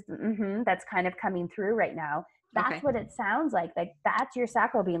 This is, that's kind of coming through right now. That's what it sounds like. Like that's your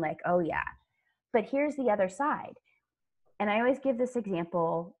sacral being like, oh yeah. But here's the other side. And I always give this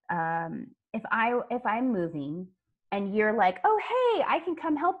example. If I'm moving and you're like, oh hey, I can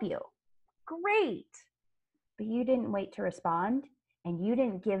come help you. Great. But you didn't wait to respond, and you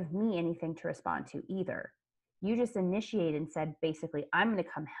didn't give me anything to respond to either. You just initiated and said, basically, I'm going to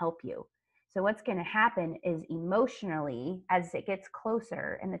come help you. So what's going to happen is emotionally, as it gets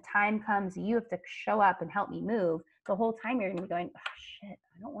closer and the time comes, you have to show up and help me move. The whole time you're going to be going, oh shit,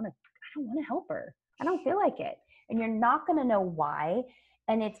 I don't want to help her. I don't feel like it. And you're not going to know why.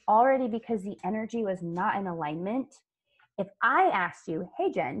 And it's already because the energy was not in alignment. If I asked you,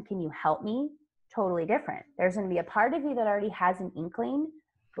 hey Jen, can you help me? Totally different. There's going to be a part of you that already has an inkling,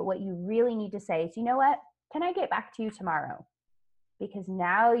 but what you really need to say is, you know what? Can I get back to you tomorrow? Because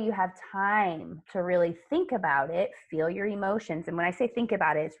now you have time to really think about it, feel your emotions. And when I say think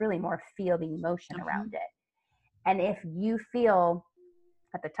about it, it's really more feel the emotion around it. And if you feel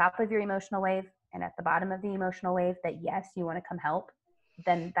at the top of your emotional wave and at the bottom of the emotional wave that yes, you want to come help,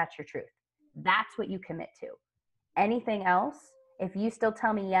 then that's your truth. That's what you commit to. Anything else, if you still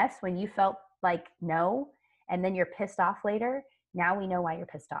tell me yes when you felt like no, and then you're pissed off later, now we know why you're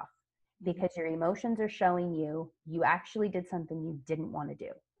pissed off. Because your emotions are showing you actually did something you didn't want to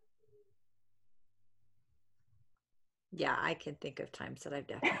do. Yeah, I can think of times that I've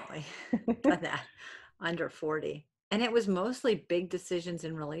definitely done that under 40. And it was mostly big decisions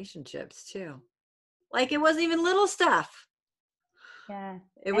in relationships too. Like it wasn't even little stuff. Yeah.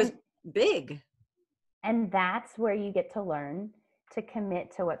 It was big. And that's where you get to learn to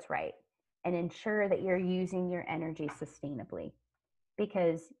commit to what's right and ensure that you're using your energy sustainably.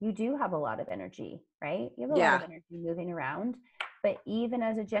 Because you do have a lot of energy, right? You have a lot of energy moving around. But even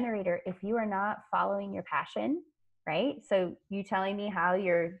as a generator, if you are not following your passion, right? So you telling me how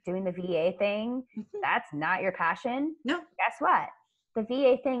you're doing the VA thing, that's not your passion. No. Guess what? The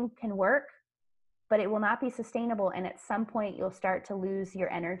VA thing can work, but it will not be sustainable. And at some point you'll start to lose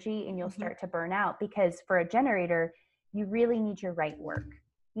your energy and you'll start to burn out, because for a generator, you really need your right work.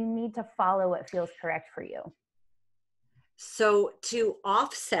 You need to follow what feels correct for you. So to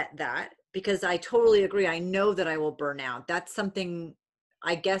offset that, because I totally agree, I know that I will burn out. That's something,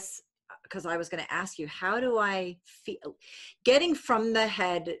 I guess, because I was going to ask you, how do I feel getting from the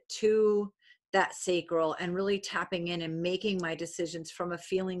head to that sacral and really tapping in and making my decisions from a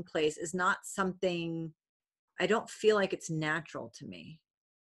feeling place is not something, I don't feel like it's natural to me.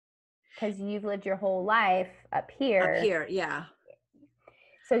 Because you've lived your whole life up here. Up here, yeah.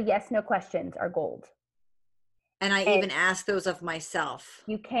 So yes, no questions are gold. And I even ask those of myself.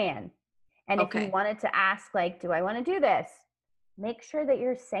 You can. And if you wanted to ask, like, do I want to do this? Make sure that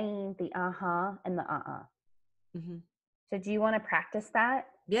you're saying the uh-huh and the uh-uh. Mm-hmm. So do you want to practice that?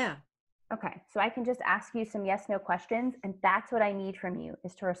 Yeah. Okay. So I can just ask you some yes, no questions. And that's what I need from you,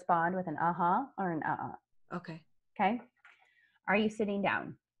 is to respond with an uh-huh or an uh-uh. Okay. Okay. Are you sitting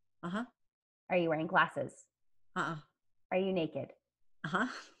down? Uh-huh. Are you wearing glasses? Uh-uh. Are you naked? Uh-huh.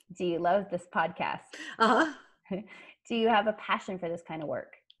 Do you love this podcast? Uh-huh. Do you have a passion for this kind of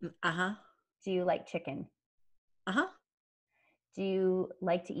work? Uh-huh. Do you like chicken? Uh-huh. Do you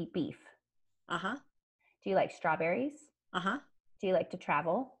like to eat beef? Uh-huh. Do you like strawberries? Uh-huh. Do you like to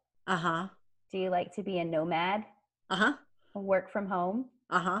travel? Uh-huh. Do you like to be a nomad? Uh-huh. Work from home?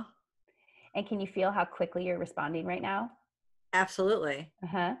 Uh-huh. And can you feel how quickly you're responding right now? Absolutely.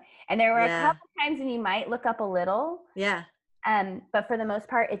 Uh-huh. And there were a couple times when you might look up a little. Yeah. But for the most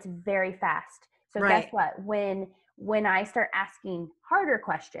part, it's very fast. So guess what? When I start asking harder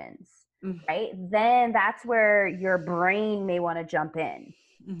questions, right, then that's where your brain may want to jump in.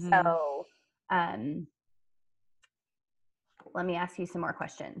 Mm-hmm. So let me ask you some more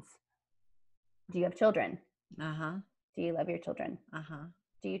questions. Do you have children? Uh-huh. Do you love your children? Uh-huh.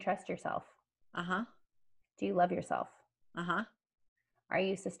 Do you trust yourself? Uh-huh. Do you love yourself? Uh-huh. Are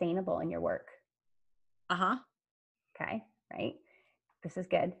you sustainable in your work? Uh-huh. Okay, right. This is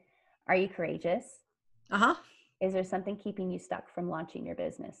good. Are you courageous? Uh-huh. Is there something keeping you stuck from launching your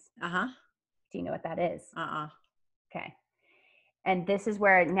business? Uh-huh. Do you know what that is? Uh-uh. Okay. And this is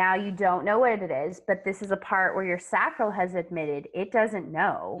where now you don't know what it is, but this is a part where your sacral has admitted it doesn't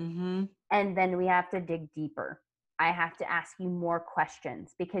know. Mm-hmm. And then we have to dig deeper. I have to ask you more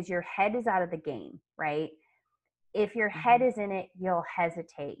questions because your head is out of the game, right? If your head is in it, you'll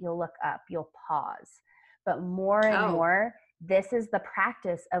hesitate, you'll look up, you'll pause. But more and more, this is the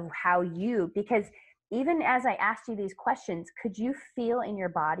practice of how you, because even as I asked you these questions, could you feel in your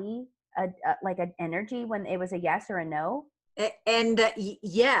body like an energy when it was a yes or a no? And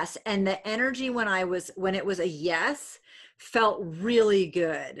yes, and the energy when it was a yes felt really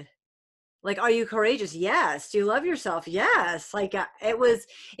good. Like, are you courageous? Yes. Do you love yourself? Yes. Like, it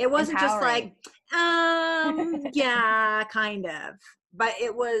wasn't just Empowering. like, yeah, kind of, but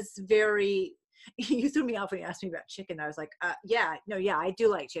it was very, you threw me off when you asked me about chicken. I was like, yeah, no, yeah, I do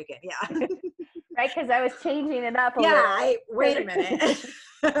like chicken. Yeah. Right? Because I was changing it up a Yeah. little. Wait a minute.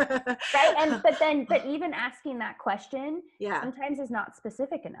 Right. But even asking that question Yeah. sometimes is not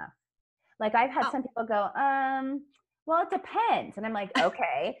specific enough. Like I've had Oh, some people go, well, it depends. And I'm like,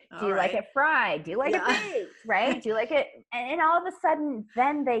 okay, do all you like right. it fried? Do you like it Yeah. baked? Right? Do you like it? And all of a sudden,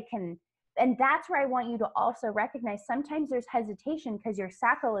 then they can, and that's where I want you to also recognize sometimes there's hesitation because your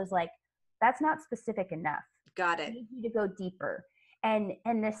sacral is like, that's not specific enough. Got I it. need you to go deeper. And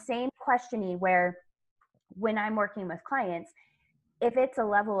the same questioning where when I'm working with clients, if it's a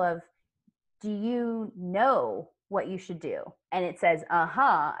level of, do you know what you should do? And it says,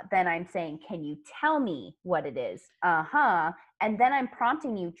 then I'm saying, can you tell me what it is? And then I'm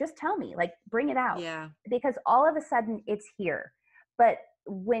prompting you, just tell me, like, bring it out. Yeah. Because all of a sudden it's here. But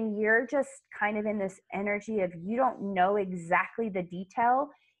when you're just kind of in this energy of you don't know exactly the detail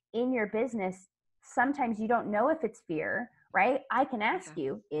in your business, sometimes you don't know if it's fear, right? I can ask Okay.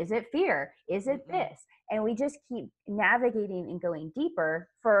 you, is it fear? Is it this? And we just keep navigating and going deeper.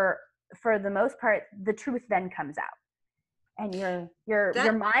 For the most part, the truth then comes out, and your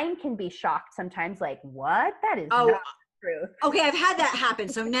That, mind can be shocked sometimes, like, what? That is oh, not true. okay. I've had that happen.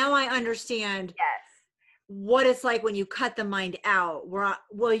 So now I understand Yes. what it's like when you cut the mind out, where,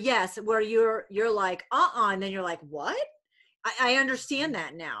 well, yes, where you're like, and then you're like, what? I understand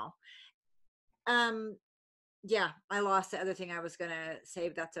that now. Um, yeah, I lost the other thing I was gonna say,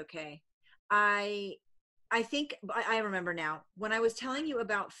 but that's okay. I I think I remember now when I was telling you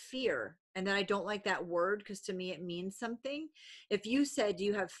about fear and that I don't like that word because to me it means something. If you said, "Do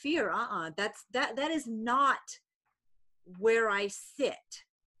you have fear?" That is not where I sit.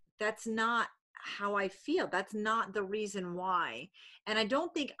 That's not how I feel. That's not the reason why. And I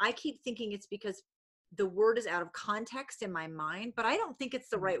don't think, I keep thinking it's because the word is out of context in my mind, but I don't think it's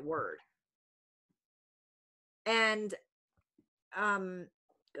the right word. And um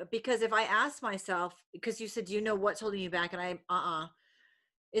because if I ask myself, because you said, do you know what's holding you back? And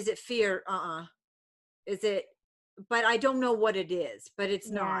is it fear? Is it, but I don't know what it is, but it's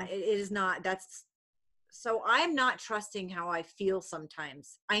not, Yeah. it is not, that's, so I'm not trusting how I feel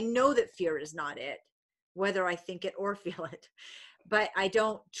sometimes. I know that fear is not it, whether I think it or feel it, but I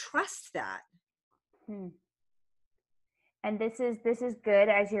don't trust that. Hmm. And this is good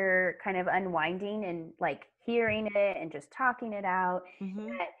as you're kind of unwinding and like hearing it and just talking it out. Mm-hmm.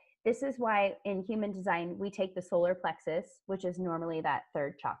 That this is why in human design we take the solar plexus, which is normally that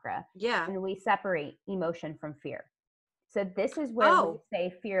third chakra, Yeah. and we separate emotion from fear. So this is where we Oh,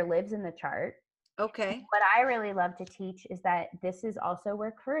 say fear lives in the chart. okay. What I really love to teach is that this is also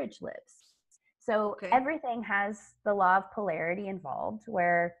where courage lives. So Okay. everything has the law of polarity involved,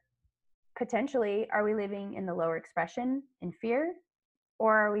 where potentially are we living in the lower expression in fear,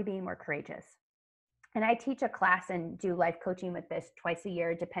 or are we being more courageous? And I teach a class and do life coaching with this twice a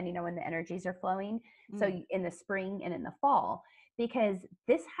year, depending on when the energies are flowing. So Mm. in the spring and in the fall, because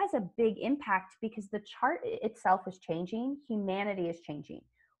this has a big impact because the chart itself is changing. Humanity is changing.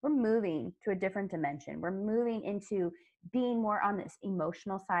 We're moving to a different dimension. We're moving into being more on this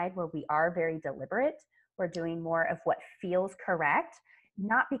emotional side where we are very deliberate. We're doing more of what feels correct,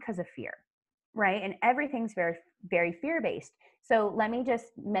 not because of fear, right? And everything's very, very fear based. So let me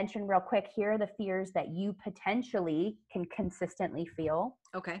just mention real quick, here are the fears that you potentially can consistently feel.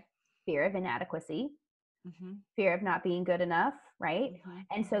 Okay. Fear of inadequacy, Mm-hmm. fear of not being good enough, right? Mm-hmm.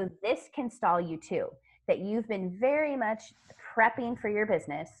 And so this can stall you too, that you've been very much prepping for your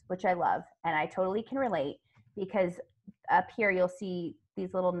business, which I love. And I totally can relate because up here you'll see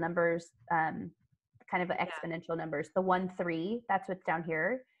these little numbers, kind of Yeah. exponential numbers. The 1 3, that's what's down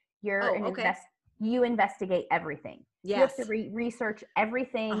here. You're Oh, an okay. you investigate everything. You have to Yes. research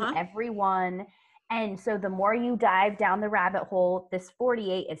everything, Uh-huh. everyone. And so the more you dive down the rabbit hole, this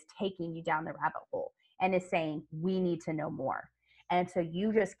 48 is taking you down the rabbit hole and is saying, we need to know more. And so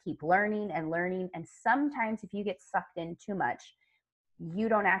you just keep learning and learning. And sometimes if you get sucked in too much, you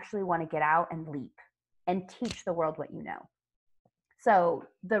don't actually want to get out and leap and teach the world what you know. So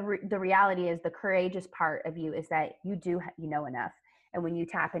the reality is, the courageous part of you is that you know enough. And when you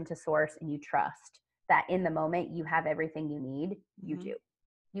tap into source and you trust that in the moment you have everything you need, you Mm-hmm. do.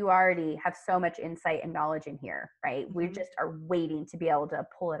 You already have so much insight and knowledge in here, right? We Mm-hmm. just are waiting to be able to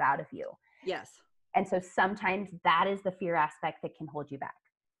pull it out of you. Yes. And so sometimes that is the fear aspect that can hold you back,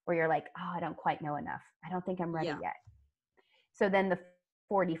 where you're like, oh, I don't quite know enough. I don't think I'm ready Yeah. yet. So then the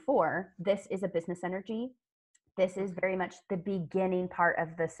 44, this is a business energy. This is very much the beginning part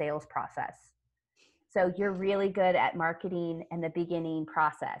of the sales process. So you're really good at marketing and the beginning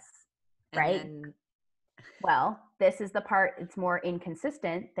process, right? Well, this is the part it's more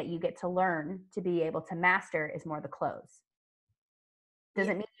inconsistent that you get to learn to be able to master is more the close.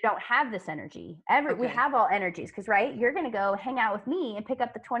 Doesn't mean you don't have this energy. We have all energies because, right, you're going to go hang out with me and pick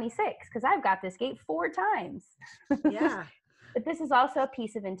up the 26 because I've got this gate 4 times. Yeah. But this is also a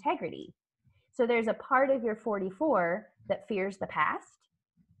piece of integrity. So there's a part of your 44 that fears the past.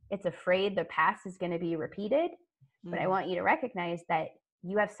 It's afraid the past is going to be repeated. But I want you to recognize that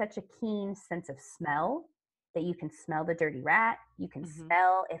you have such a keen sense of smell that you can smell the dirty rat. You can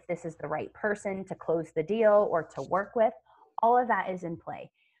smell if this is the right person to close the deal or to work with. All of that is in play.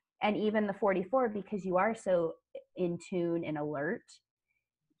 And even the 44, because you are so in tune and alert,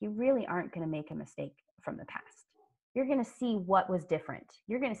 you really aren't going to make a mistake from the past. You're going to see what was different.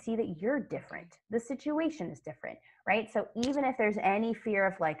 You're going to see that you're different. The situation is different, right? So even if there's any fear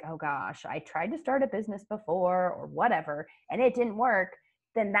of like, oh gosh, I tried to start a business before or whatever, and it didn't work,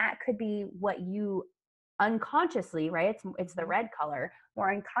 then that could be what you unconsciously, right? It's the red color,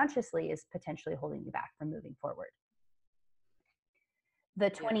 more unconsciously is potentially holding you back from moving forward. The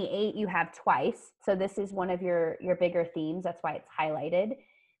 28 you have twice. So this is one of your bigger themes. That's why it's highlighted.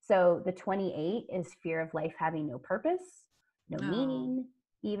 So the 28 is fear of life having no purpose, no meaning,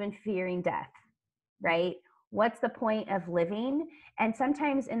 even fearing death, right? What's the point of living? And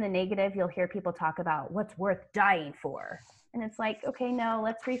sometimes in the negative, you'll hear people talk about what's worth dying for. And it's like, okay, no,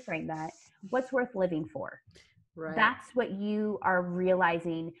 let's reframe that. What's worth living for? Right. That's what you are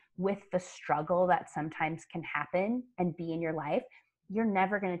realizing with the struggle that sometimes can happen and be in your life. You're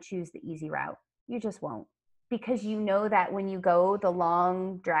never going to choose the easy route. You just won't. Because you know that when you go the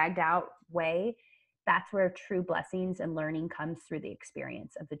long, dragged out way, that's where true blessings and learning comes through the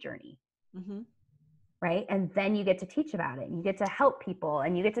experience of the journey. Right? And then you get to teach about it and you get to help people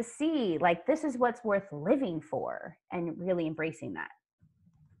and you get to see like, this is what's worth living for and really embracing that.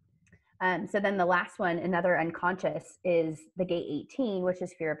 So then the last one, another unconscious, is the gate 18, which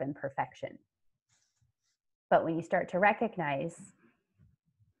is fear of imperfection. But when you start to recognize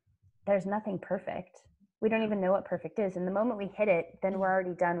there's nothing perfect, we don't even know what perfect is. And the moment we hit it, then we're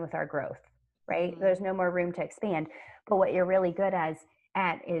already done with our growth, right? There's no more room to expand. But what you're really good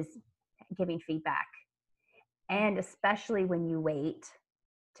at is giving feedback. And especially when you wait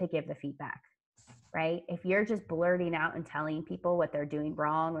to give the feedback, right? If you're just blurting out and telling people what they're doing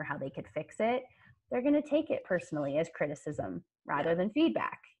wrong or how they could fix it, they're going to take it personally as criticism rather than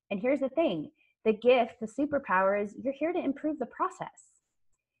feedback. And here's the thing, the gift, the superpower is you're here to improve the process.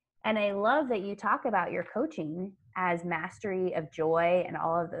 And I love that you talk about your coaching as mastery of joy and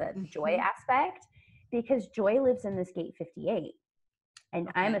all of the joy aspect, because joy lives in this gate 58. And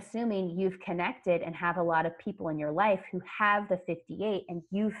I'm assuming you've connected and have a lot of people in your life who have the 58 and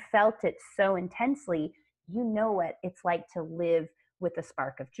you felt it so intensely. You know what it's like to live with a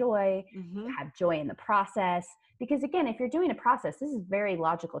spark of joy, have joy in the process. Because again, if you're doing a process, this is a very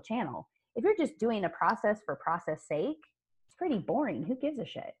logical channel. If you're just doing a process for process sake, it's pretty boring. Who gives a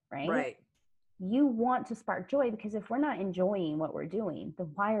shit, right? Right. You want to spark joy, because if we're not enjoying what we're doing,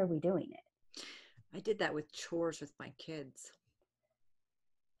 then why are we doing it? I did that with chores with my kids.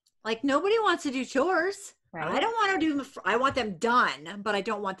 Like, nobody wants to do chores. Right. I don't want to do them. I want them done, but I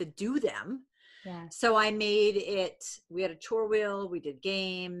don't want to do them. Yeah. So I made it, we had a chore wheel, we did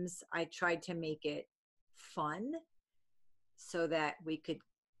games. I tried to make it fun so that we could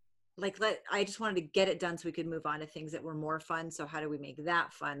I just wanted to get it done so we could move on to things that were more fun. So how do we make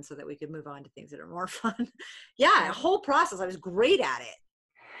that fun so that we could move on to things that are more fun? Yeah. A whole process. I was great at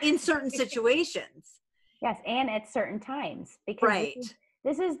it in certain situations. Yes. And at certain times, because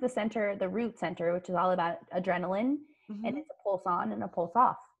this is the center, the root center, which is all about adrenaline, and it's a pulse on and a pulse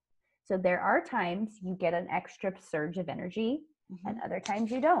off. So there are times you get an extra surge of energy and other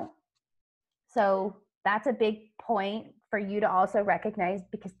times you don't. So that's a big point for you to also recognize,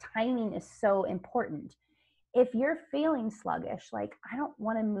 because timing is so important. If you're feeling sluggish, like I don't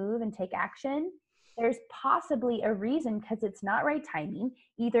want to move and take action, there's possibly a reason, because it's not right timing.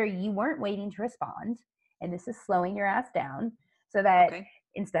 Either you weren't waiting to respond, and this is slowing your ass down, so that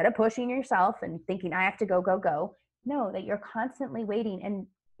instead of pushing yourself and thinking I have to go, know that you're constantly waiting. And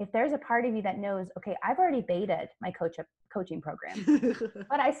if there's a part of you that knows, okay, I've already betaed my coaching program,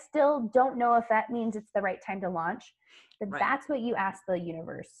 but I still don't know if that means it's the right time to launch, then that's what you ask the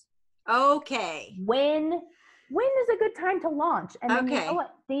universe. Okay. When is a good time to launch? And then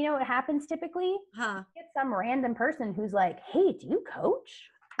you know what happens typically? You get some random person who's like, hey, do you coach?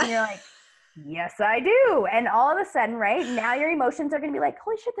 And you're like, yes, I do. And all of a sudden, right now your emotions are going to be like,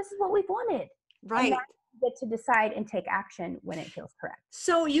 holy shit, this is what we've wanted. Right. And get to decide and take action when it feels correct.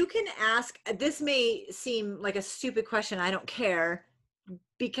 So you can ask, this may seem like a stupid question, I don't care,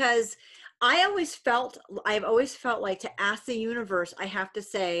 because I've always felt like to ask the universe, I have to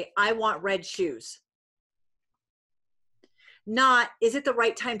say, I want red shoes. Not, is it the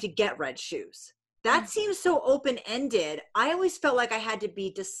right time to get red shoes? That seems so open-ended. I always felt like I had to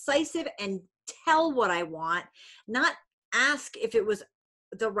be decisive and tell what I want, not ask if it was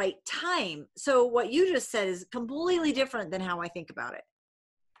the right time. So what you just said is completely different than how I think about it.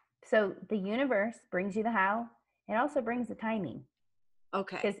 So the universe brings you the how. It also brings the timing.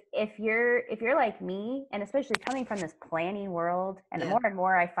 Okay. Because if you're like me, and especially coming from this planning world, and more and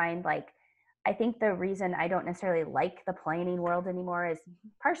more I find, like, I think the reason I don't necessarily like the planning world anymore is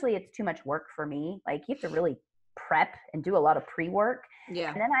partially it's too much work for me. Like, you have to really prep and do a lot of pre-work.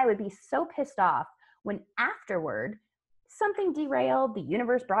 Yeah. And then I would be so pissed off when afterward something derailed, the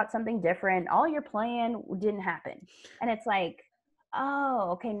universe brought something different, all your plan didn't happen. And it's like, oh,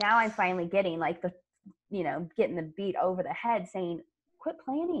 okay, now I'm finally getting like getting the beat over the head saying, quit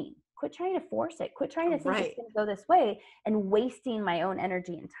planning, quit trying to force it, quit trying to think it's going to go this way and wasting my own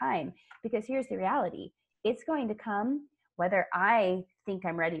energy and time. Because here's the reality, it's going to come whether I think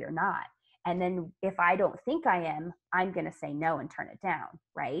I'm ready or not. And then if I don't think I am, I'm going to say no and turn it down,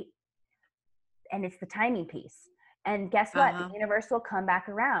 right? And it's the timing piece. And guess what? The universe will come back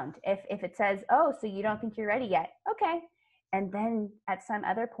around. If it says, oh, so you don't think you're ready yet, okay. And then at some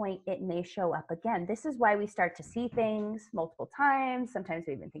other point, it may show up again. This is why we start to see things multiple times. Sometimes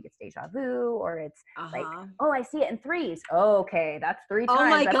we even think it's deja vu, or it's like, oh, I see it in threes. Oh, okay, that's 3 times. Oh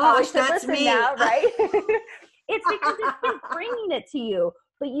my gosh, that's me now, right? It's because it's been bringing it to you,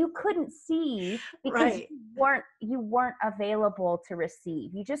 but you couldn't see because you weren't available to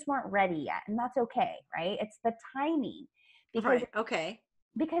receive. You just weren't ready yet, and that's okay, right? It's the timing.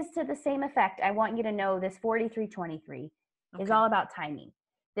 Because to the same effect, I want you to know this 4323 is all about timing.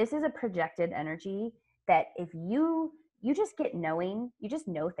 This is a projected energy that if you just get knowing, you just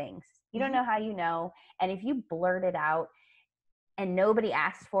know things. You don't know how you know. And if you blurt it out and nobody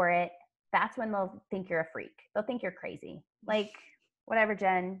asks for it, that's when they'll think you're a freak. They'll think you're crazy. Like, whatever,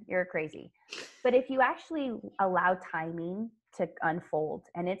 Jen, you're crazy. But if you actually allow timing to unfold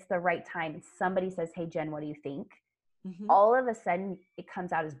and it's the right time and somebody says, hey, Jen, what do you think? All of a sudden it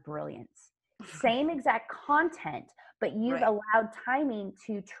comes out as brilliance. Same exact content, but you've allowed timing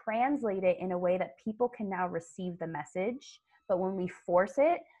to translate it in a way that people can now receive the message. But when we force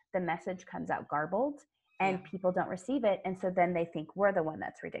it, the message comes out garbled and people don't receive it. And so then they think we're the one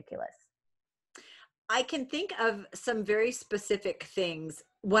that's ridiculous. I can think of some very specific things.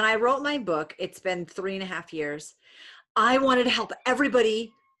 When I wrote my book, it's been 3.5 years. I wanted to help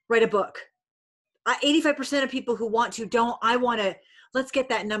everybody write a book. 85% of people who want to don't. I want to, let's get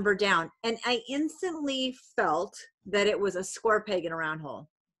that number down. And I instantly felt that it was a square peg in a round hole.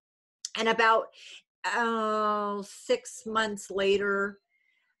 And about 6 months later,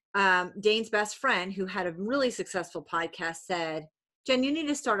 Dane's best friend, who had a really successful podcast, said, Jen, you need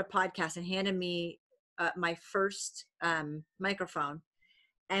to start a podcast, and handed me my first microphone.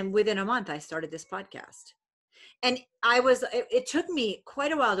 And within a month, I started this podcast. And it took me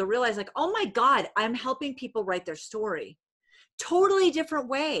quite a while to realize, like, oh my God, I'm helping people write their story. Totally different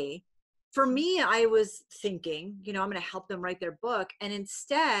way. For me, I was thinking, I'm going to help them write their book. And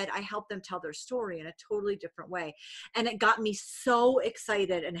instead, I helped them tell their story in a totally different way. And it got me so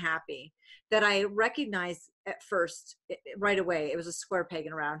excited and happy that I recognized at first, right away, it was a square peg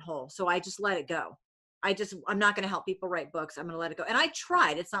in a round hole. So I just let it go. I'm not going to help people write books. I'm going to let it go. And I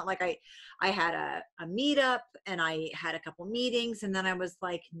tried. It's not like I had a meetup and I had a couple meetings and then I was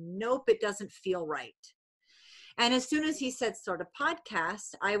like, nope, it doesn't feel right. And as soon as he said start a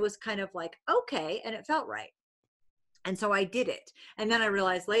podcast, I was kind of like, okay. And it felt right. And so I did it. And then I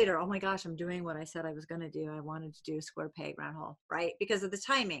realized later, oh my gosh, I'm doing what I said I was going to do. I wanted to do square peg, round hole, right? Because of the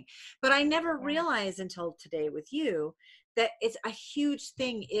timing. But I never realized until today with you that it's a huge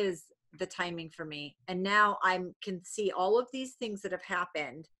thing is the timing for me. And now I can see all of these things that have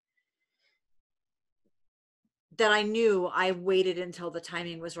happened that I knew I waited until the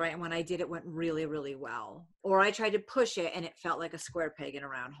timing was right. And when I did, it went really, really well. Or I tried to push it and it felt like a square peg in a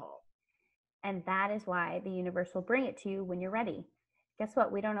round hole. And that is why the universe will bring it to you when you're ready. Guess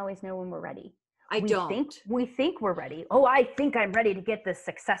what? We don't always know when we're ready. We think we're ready. Oh, I think I'm ready to get this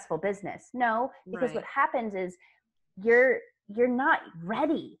successful business. No, because what happens is you're not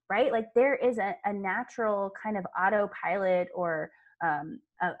ready, right? Like there is a natural kind of autopilot or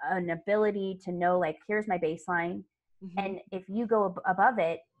an ability to know, like, here's my baseline. And if you go above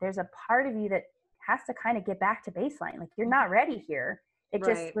it, there's a part of you that has to kind of get back to baseline. Like, you're not ready here. It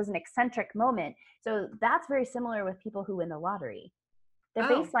just Right. was an eccentric moment. So that's very similar with people who win the lottery. Their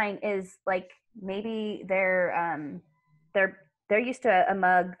Oh, baseline is like, maybe they're used to a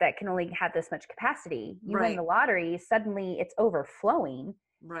mug that can only have this much capacity. You win the right. lottery, suddenly it's overflowing.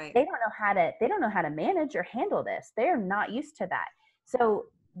 Right. They don't know how to manage or handle this. They're not used to that. So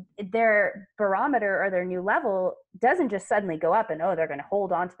their barometer or their new level doesn't just suddenly go up and, oh, they're going to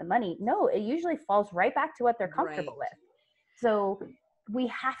hold on to the money. No, it usually falls right back to what they're comfortable Right. with. So we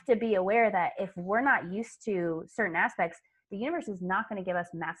have to be aware that if we're not used to certain aspects, the universe is not going to give us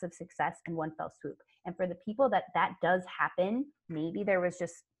massive success in one fell swoop. And for the people that does happen, maybe there was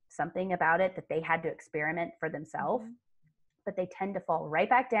just something about it that they had to experiment for themselves, Mm-hmm. but they tend to fall right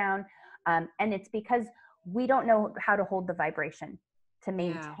back down. And it's because we don't know how to hold the vibration to Yeah.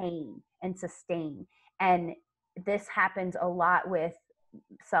 maintain and sustain. And this happens a lot with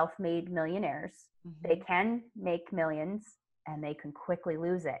self-made millionaires. They Mm-hmm. can make millions and they can quickly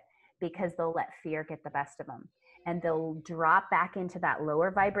lose it because they'll let fear get the best of them, and they'll drop back into that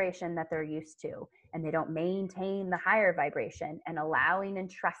lower vibration that they're used to, and they don't maintain the higher vibration and allowing and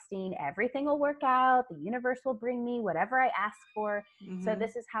trusting everything will work out, the universe will bring me whatever I ask for. So Mm-hmm.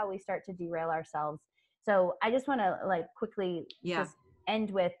 this is how we start to derail ourselves. So I just want to like quickly Yeah. just end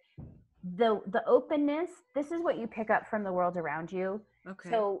with the openness. This is what you pick up from the world around you. Okay.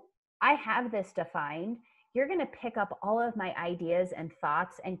 So I have this defined. You're going to pick up all of my ideas and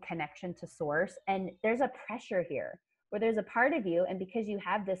thoughts and connection to source, and there's a pressure here where there's a part of you, and because you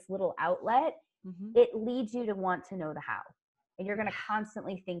have this little outlet, Mm-hmm. it leads you to want to know the how, and you're going to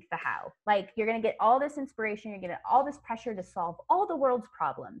constantly think the how. Like, you're going to get all this inspiration, you're going to get all this pressure to solve all the world's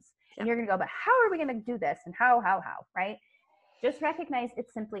problems, and Yeah. you're going to go, but how are we going to do this, and how, right? Just recognize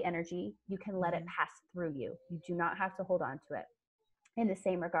it's simply energy. You can let it Mm-hmm. pass through you. You do not have to hold on to it. In the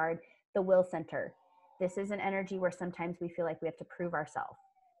same regard, the will center. This is an energy where sometimes we feel like we have to prove ourselves.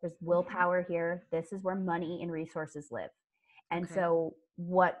 There's Mm-hmm. willpower here. This is where money and resources live. And Okay. so,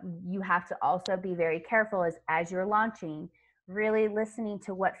 what you have to also be very careful is, as you're launching, really listening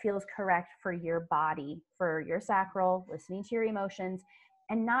to what feels correct for your body, for your sacral, listening to your emotions,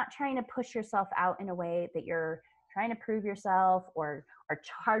 and not trying to push yourself out in a way that you're trying to prove yourself or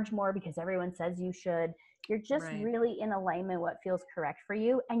charge more because everyone says you should. You're just Right. really in alignment what feels correct for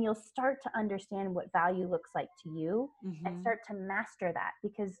you, and you'll start to understand what value looks like to you and Mm-hmm. start to master that,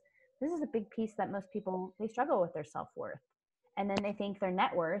 because this is a big piece that most people, they struggle with their self-worth, and then they think their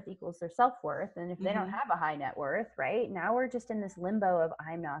net worth equals their self-worth, and if they don't Mm-hmm. have a high net worth, right, now we're just in this limbo of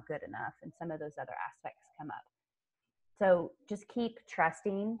I'm not good enough, and some of those other aspects come up. So just keep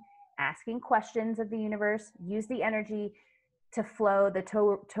trusting, asking questions of the universe, use the energy to flow. The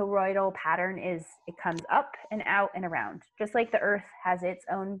toroidal pattern is, it comes up and out and around. Just like the earth has its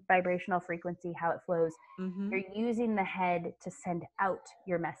own vibrational frequency, how it flows, Mm-hmm. you're using the head to send out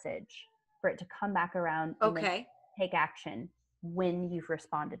your message for it to come back around and then Okay. take action when you've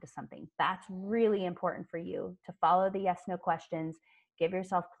responded to something. That's really important for you to follow the yes no questions. Give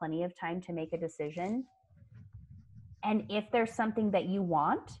yourself plenty of time to make a decision. And if there's something that you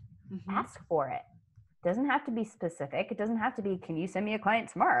want, Mm-hmm. ask for it. It doesn't have to be specific. It doesn't have to be, can you send me a client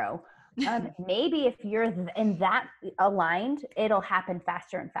tomorrow? Maybe if you're in that aligned, it'll happen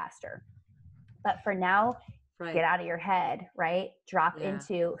faster and faster. But for now, get Right. out of your head, right? Drop Yeah.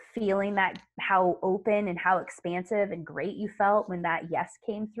 into feeling that, how open and how expansive and great you felt when that yes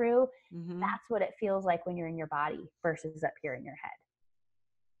came through. Mm-hmm. That's what it feels like when you're in your body versus up here in your head.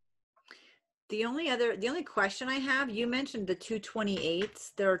 The only question I have, you mentioned the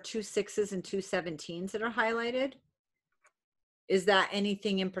 228s. There are 2 6s and 2 17s that are highlighted. Is that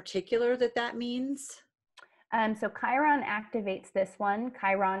anything in particular that means? So Chiron activates this one.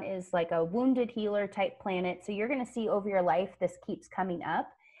 Chiron is like a wounded healer type planet. So you're going to see over your life, this keeps coming up.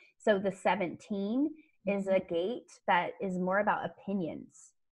 So the 17 is Mm-hmm. a gate that is more about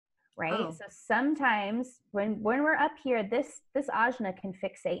opinions, right? Oh, So sometimes when we're up here, this ajna can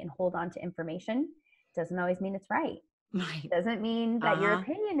fixate and hold on to information. Doesn't always mean it's right. right. Doesn't mean that your Uh-huh.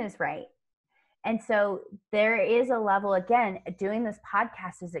 opinion is right. And so there is a level, again, doing this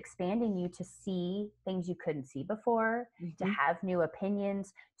podcast is expanding you to see things you couldn't see before, to Mm-hmm. have new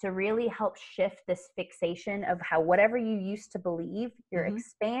opinions, to really help shift this fixation of how whatever you used to believe, you're Mm-hmm.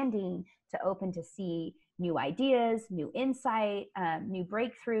 expanding to open to see new ideas, new insight, new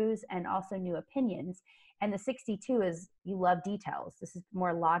breakthroughs, and also new opinions. And the 62 is, you love details. This is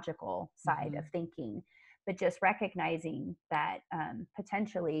more logical side Mm-hmm. of thinking, but just recognizing that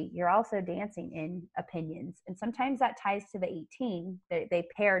potentially you're also dancing in opinions. And sometimes that ties to the 18, they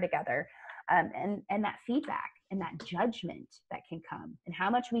pair together. And that feedback and that judgment that can come, and how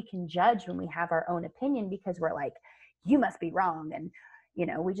much we can judge when we have our own opinion, because we're like, you must be wrong. And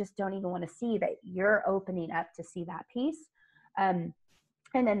we just don't even want to see that you're opening up to see that piece. And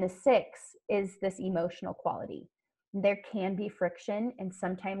then the 6 is this emotional quality. There can be friction, and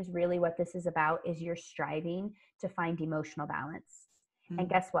sometimes really what this is about is you're striving to find emotional balance. And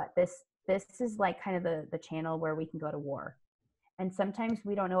guess what? This is like kind of the channel where we can go to war. And sometimes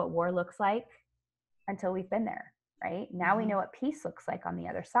we don't know what war looks like until we've been there, right? Now we know what peace looks like on the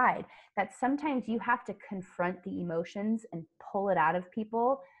other side. That sometimes you have to confront the emotions and pull it out of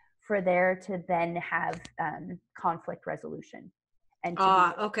people for there to then have conflict resolution and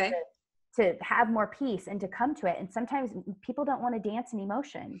to have more peace and to come to it. And sometimes people don't want to dance in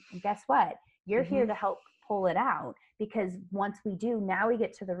emotion. And guess what? You're here to help pull it out, because once we do, now we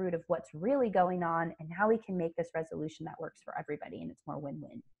get to the root of what's really going on, and now we can make this resolution that works for everybody, and it's more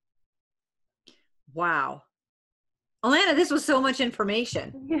win-win. Wow. Alana, this was so much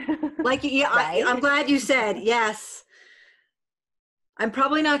information. Like, yeah, right? I'm glad you said yes. I'm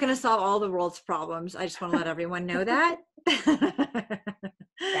probably not going to solve all the world's problems. I just want to let everyone know that.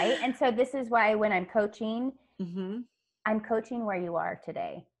 Right. And so this is why when I'm coaching, I'm coaching where you are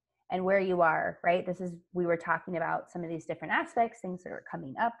today and where you are, right? We were talking about some of these different aspects, things that are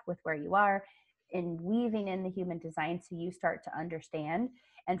coming up with where you are, and weaving in the human design so you start to understand.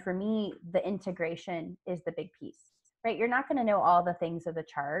 And for me, the integration is the big piece, right? You're not going to know all the things of the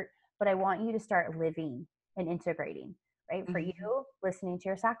chart, but I want you to start living and integrating, right? For you, listening to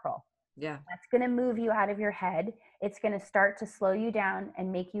your sacral. Yeah. That's going to move you out of your head. It's going to start to slow you down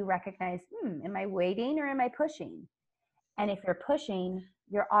and make you recognize, am I waiting or am I pushing? And if you're pushing,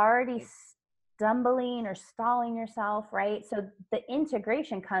 you're already stumbling or stalling yourself, right? So the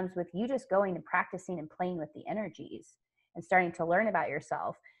integration comes with you just going and practicing and playing with the energies and starting to learn about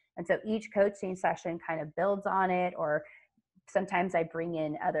yourself. And so each coaching session kind of builds on it, or sometimes I bring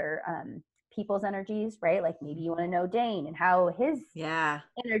in other people's energies, right? Like maybe you want to know Dane and how his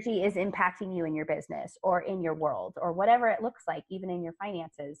energy is impacting you in your business or in your world or whatever it looks like, even in your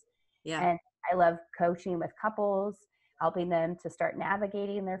finances. Yeah. And I love coaching with couples, helping them to start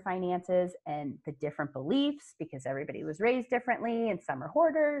navigating their finances and the different beliefs, because everybody was raised differently, and some are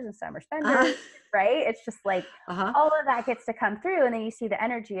hoarders and some are spenders, right? It's just like all of that gets to come through. And then you see the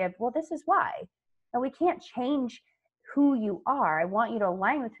energy of, well, this is why. And we can't change who you are. I want you to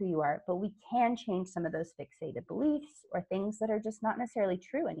align with who you are, but we can change some of those fixated beliefs or things that are just not necessarily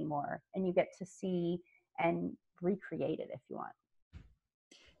true anymore. And you get to see and recreate it if you want.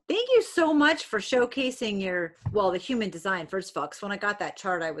 Thank you so much for showcasing the human design, first of all, because when I got that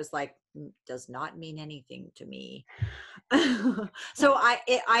chart, I was like, does not mean anything to me. So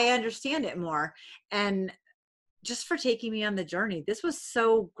I understand it more. And just for taking me on the journey. This was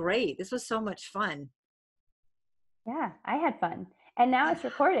so great. This was so much fun. Yeah, I had fun. And now it's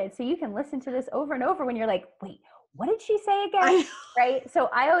recorded, so you can listen to this over and over when you're like, wait, what did she say again? Right? So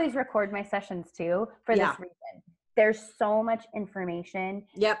I always record my sessions too for this reason. There's so much information.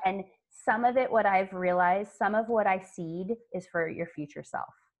 Yep. And some of it, what I've realized, some of what I seed is for your future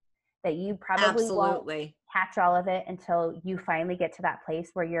self. That you probably won't catch all of it until you finally get to that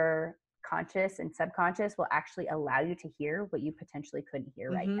place where your conscious and subconscious will actually allow you to hear what you potentially couldn't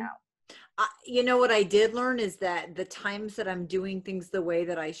hear right now. You know what I did learn is that the times that I'm doing things the way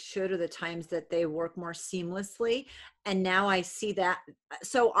that I should are the times that they work more seamlessly. And now I see that.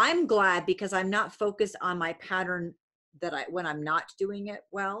 So I'm glad, because I'm not focused on my pattern when I'm not doing it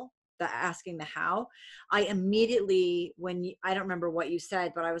well, asking the how. I immediately, I don't remember what you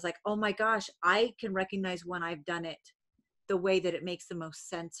said, but I was like, oh my gosh, I can recognize when I've done it the way that it makes the most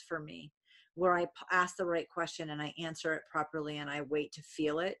sense for me, where I ask the right question and I answer it properly and I wait to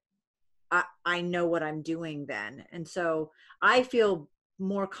feel it. I know what I'm doing then. And so I feel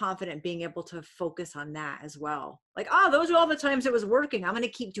more confident being able to focus on that as well. Like, those are all the times it was working. I'm going to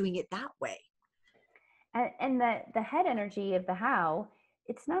keep doing it that way. And the head energy of the how,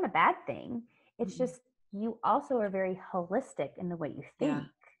 it's not a bad thing. It's just, you also are very holistic in the way you think. Yeah.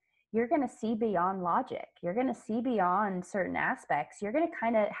 You're going to see beyond logic. You're going to see beyond certain aspects. You're going to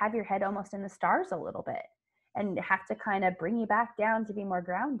kind of have your head almost in the stars a little bit and have to kind of bring you back down to be more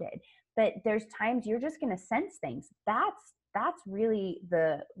grounded. But there's times you're just going to sense things. That's really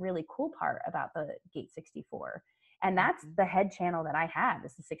the really cool part about the Gate 64. And that's the head channel that I have.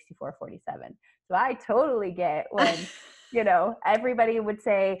 This is 6447. So I totally get when, everybody would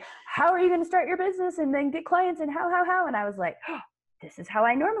say, how are you going to start your business and then get clients and how? And I was like, this is how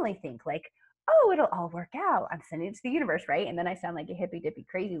I normally think. Like, it'll all work out. I'm sending it to the universe, right? And then I sound like a hippy dippy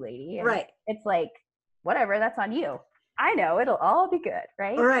crazy lady. And right. It's like, whatever, that's on you. I know it'll all be good,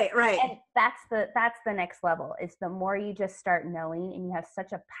 right? Right, right. And that's the next level, is the more you just start knowing and you have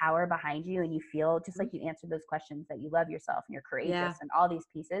such a power behind you and you feel just like you answered those questions, that you love yourself and you're Yeah. courageous and all these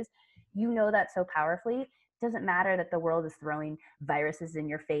pieces, you know that so powerfully. It doesn't matter that the world is throwing viruses in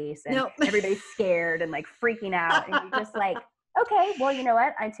your face and No. everybody's scared and like freaking out, and you're just like, okay, well, you know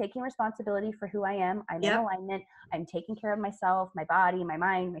what, I'm taking responsibility for who I am. I'm in Yep. alignment. I'm taking care of myself, my body, my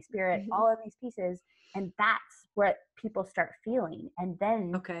mind, my spirit, Mhm. all of these pieces. And that's what people start feeling. And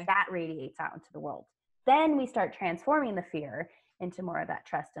then Okay. that radiates out into the world. Then we start transforming the fear into more of that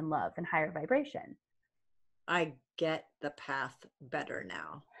trust and love and higher vibration. I get the path better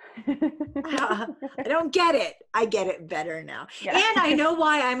now. I don't get it. I get it better now. Yeah. And I know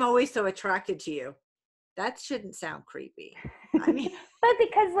why I'm always so attracted to you. That shouldn't sound creepy. I mean, but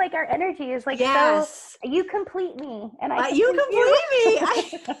because like our energy is like, yes. so you complete me and I You complete complete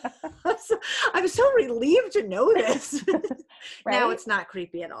you. me. I'm so relieved to know this. Now Right? it's not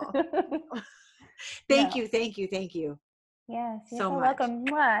creepy at all. No. Thank you. Thank you. Thank you Yes, you're so so much. welcome.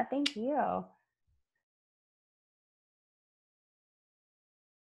 Mwah. Thank you.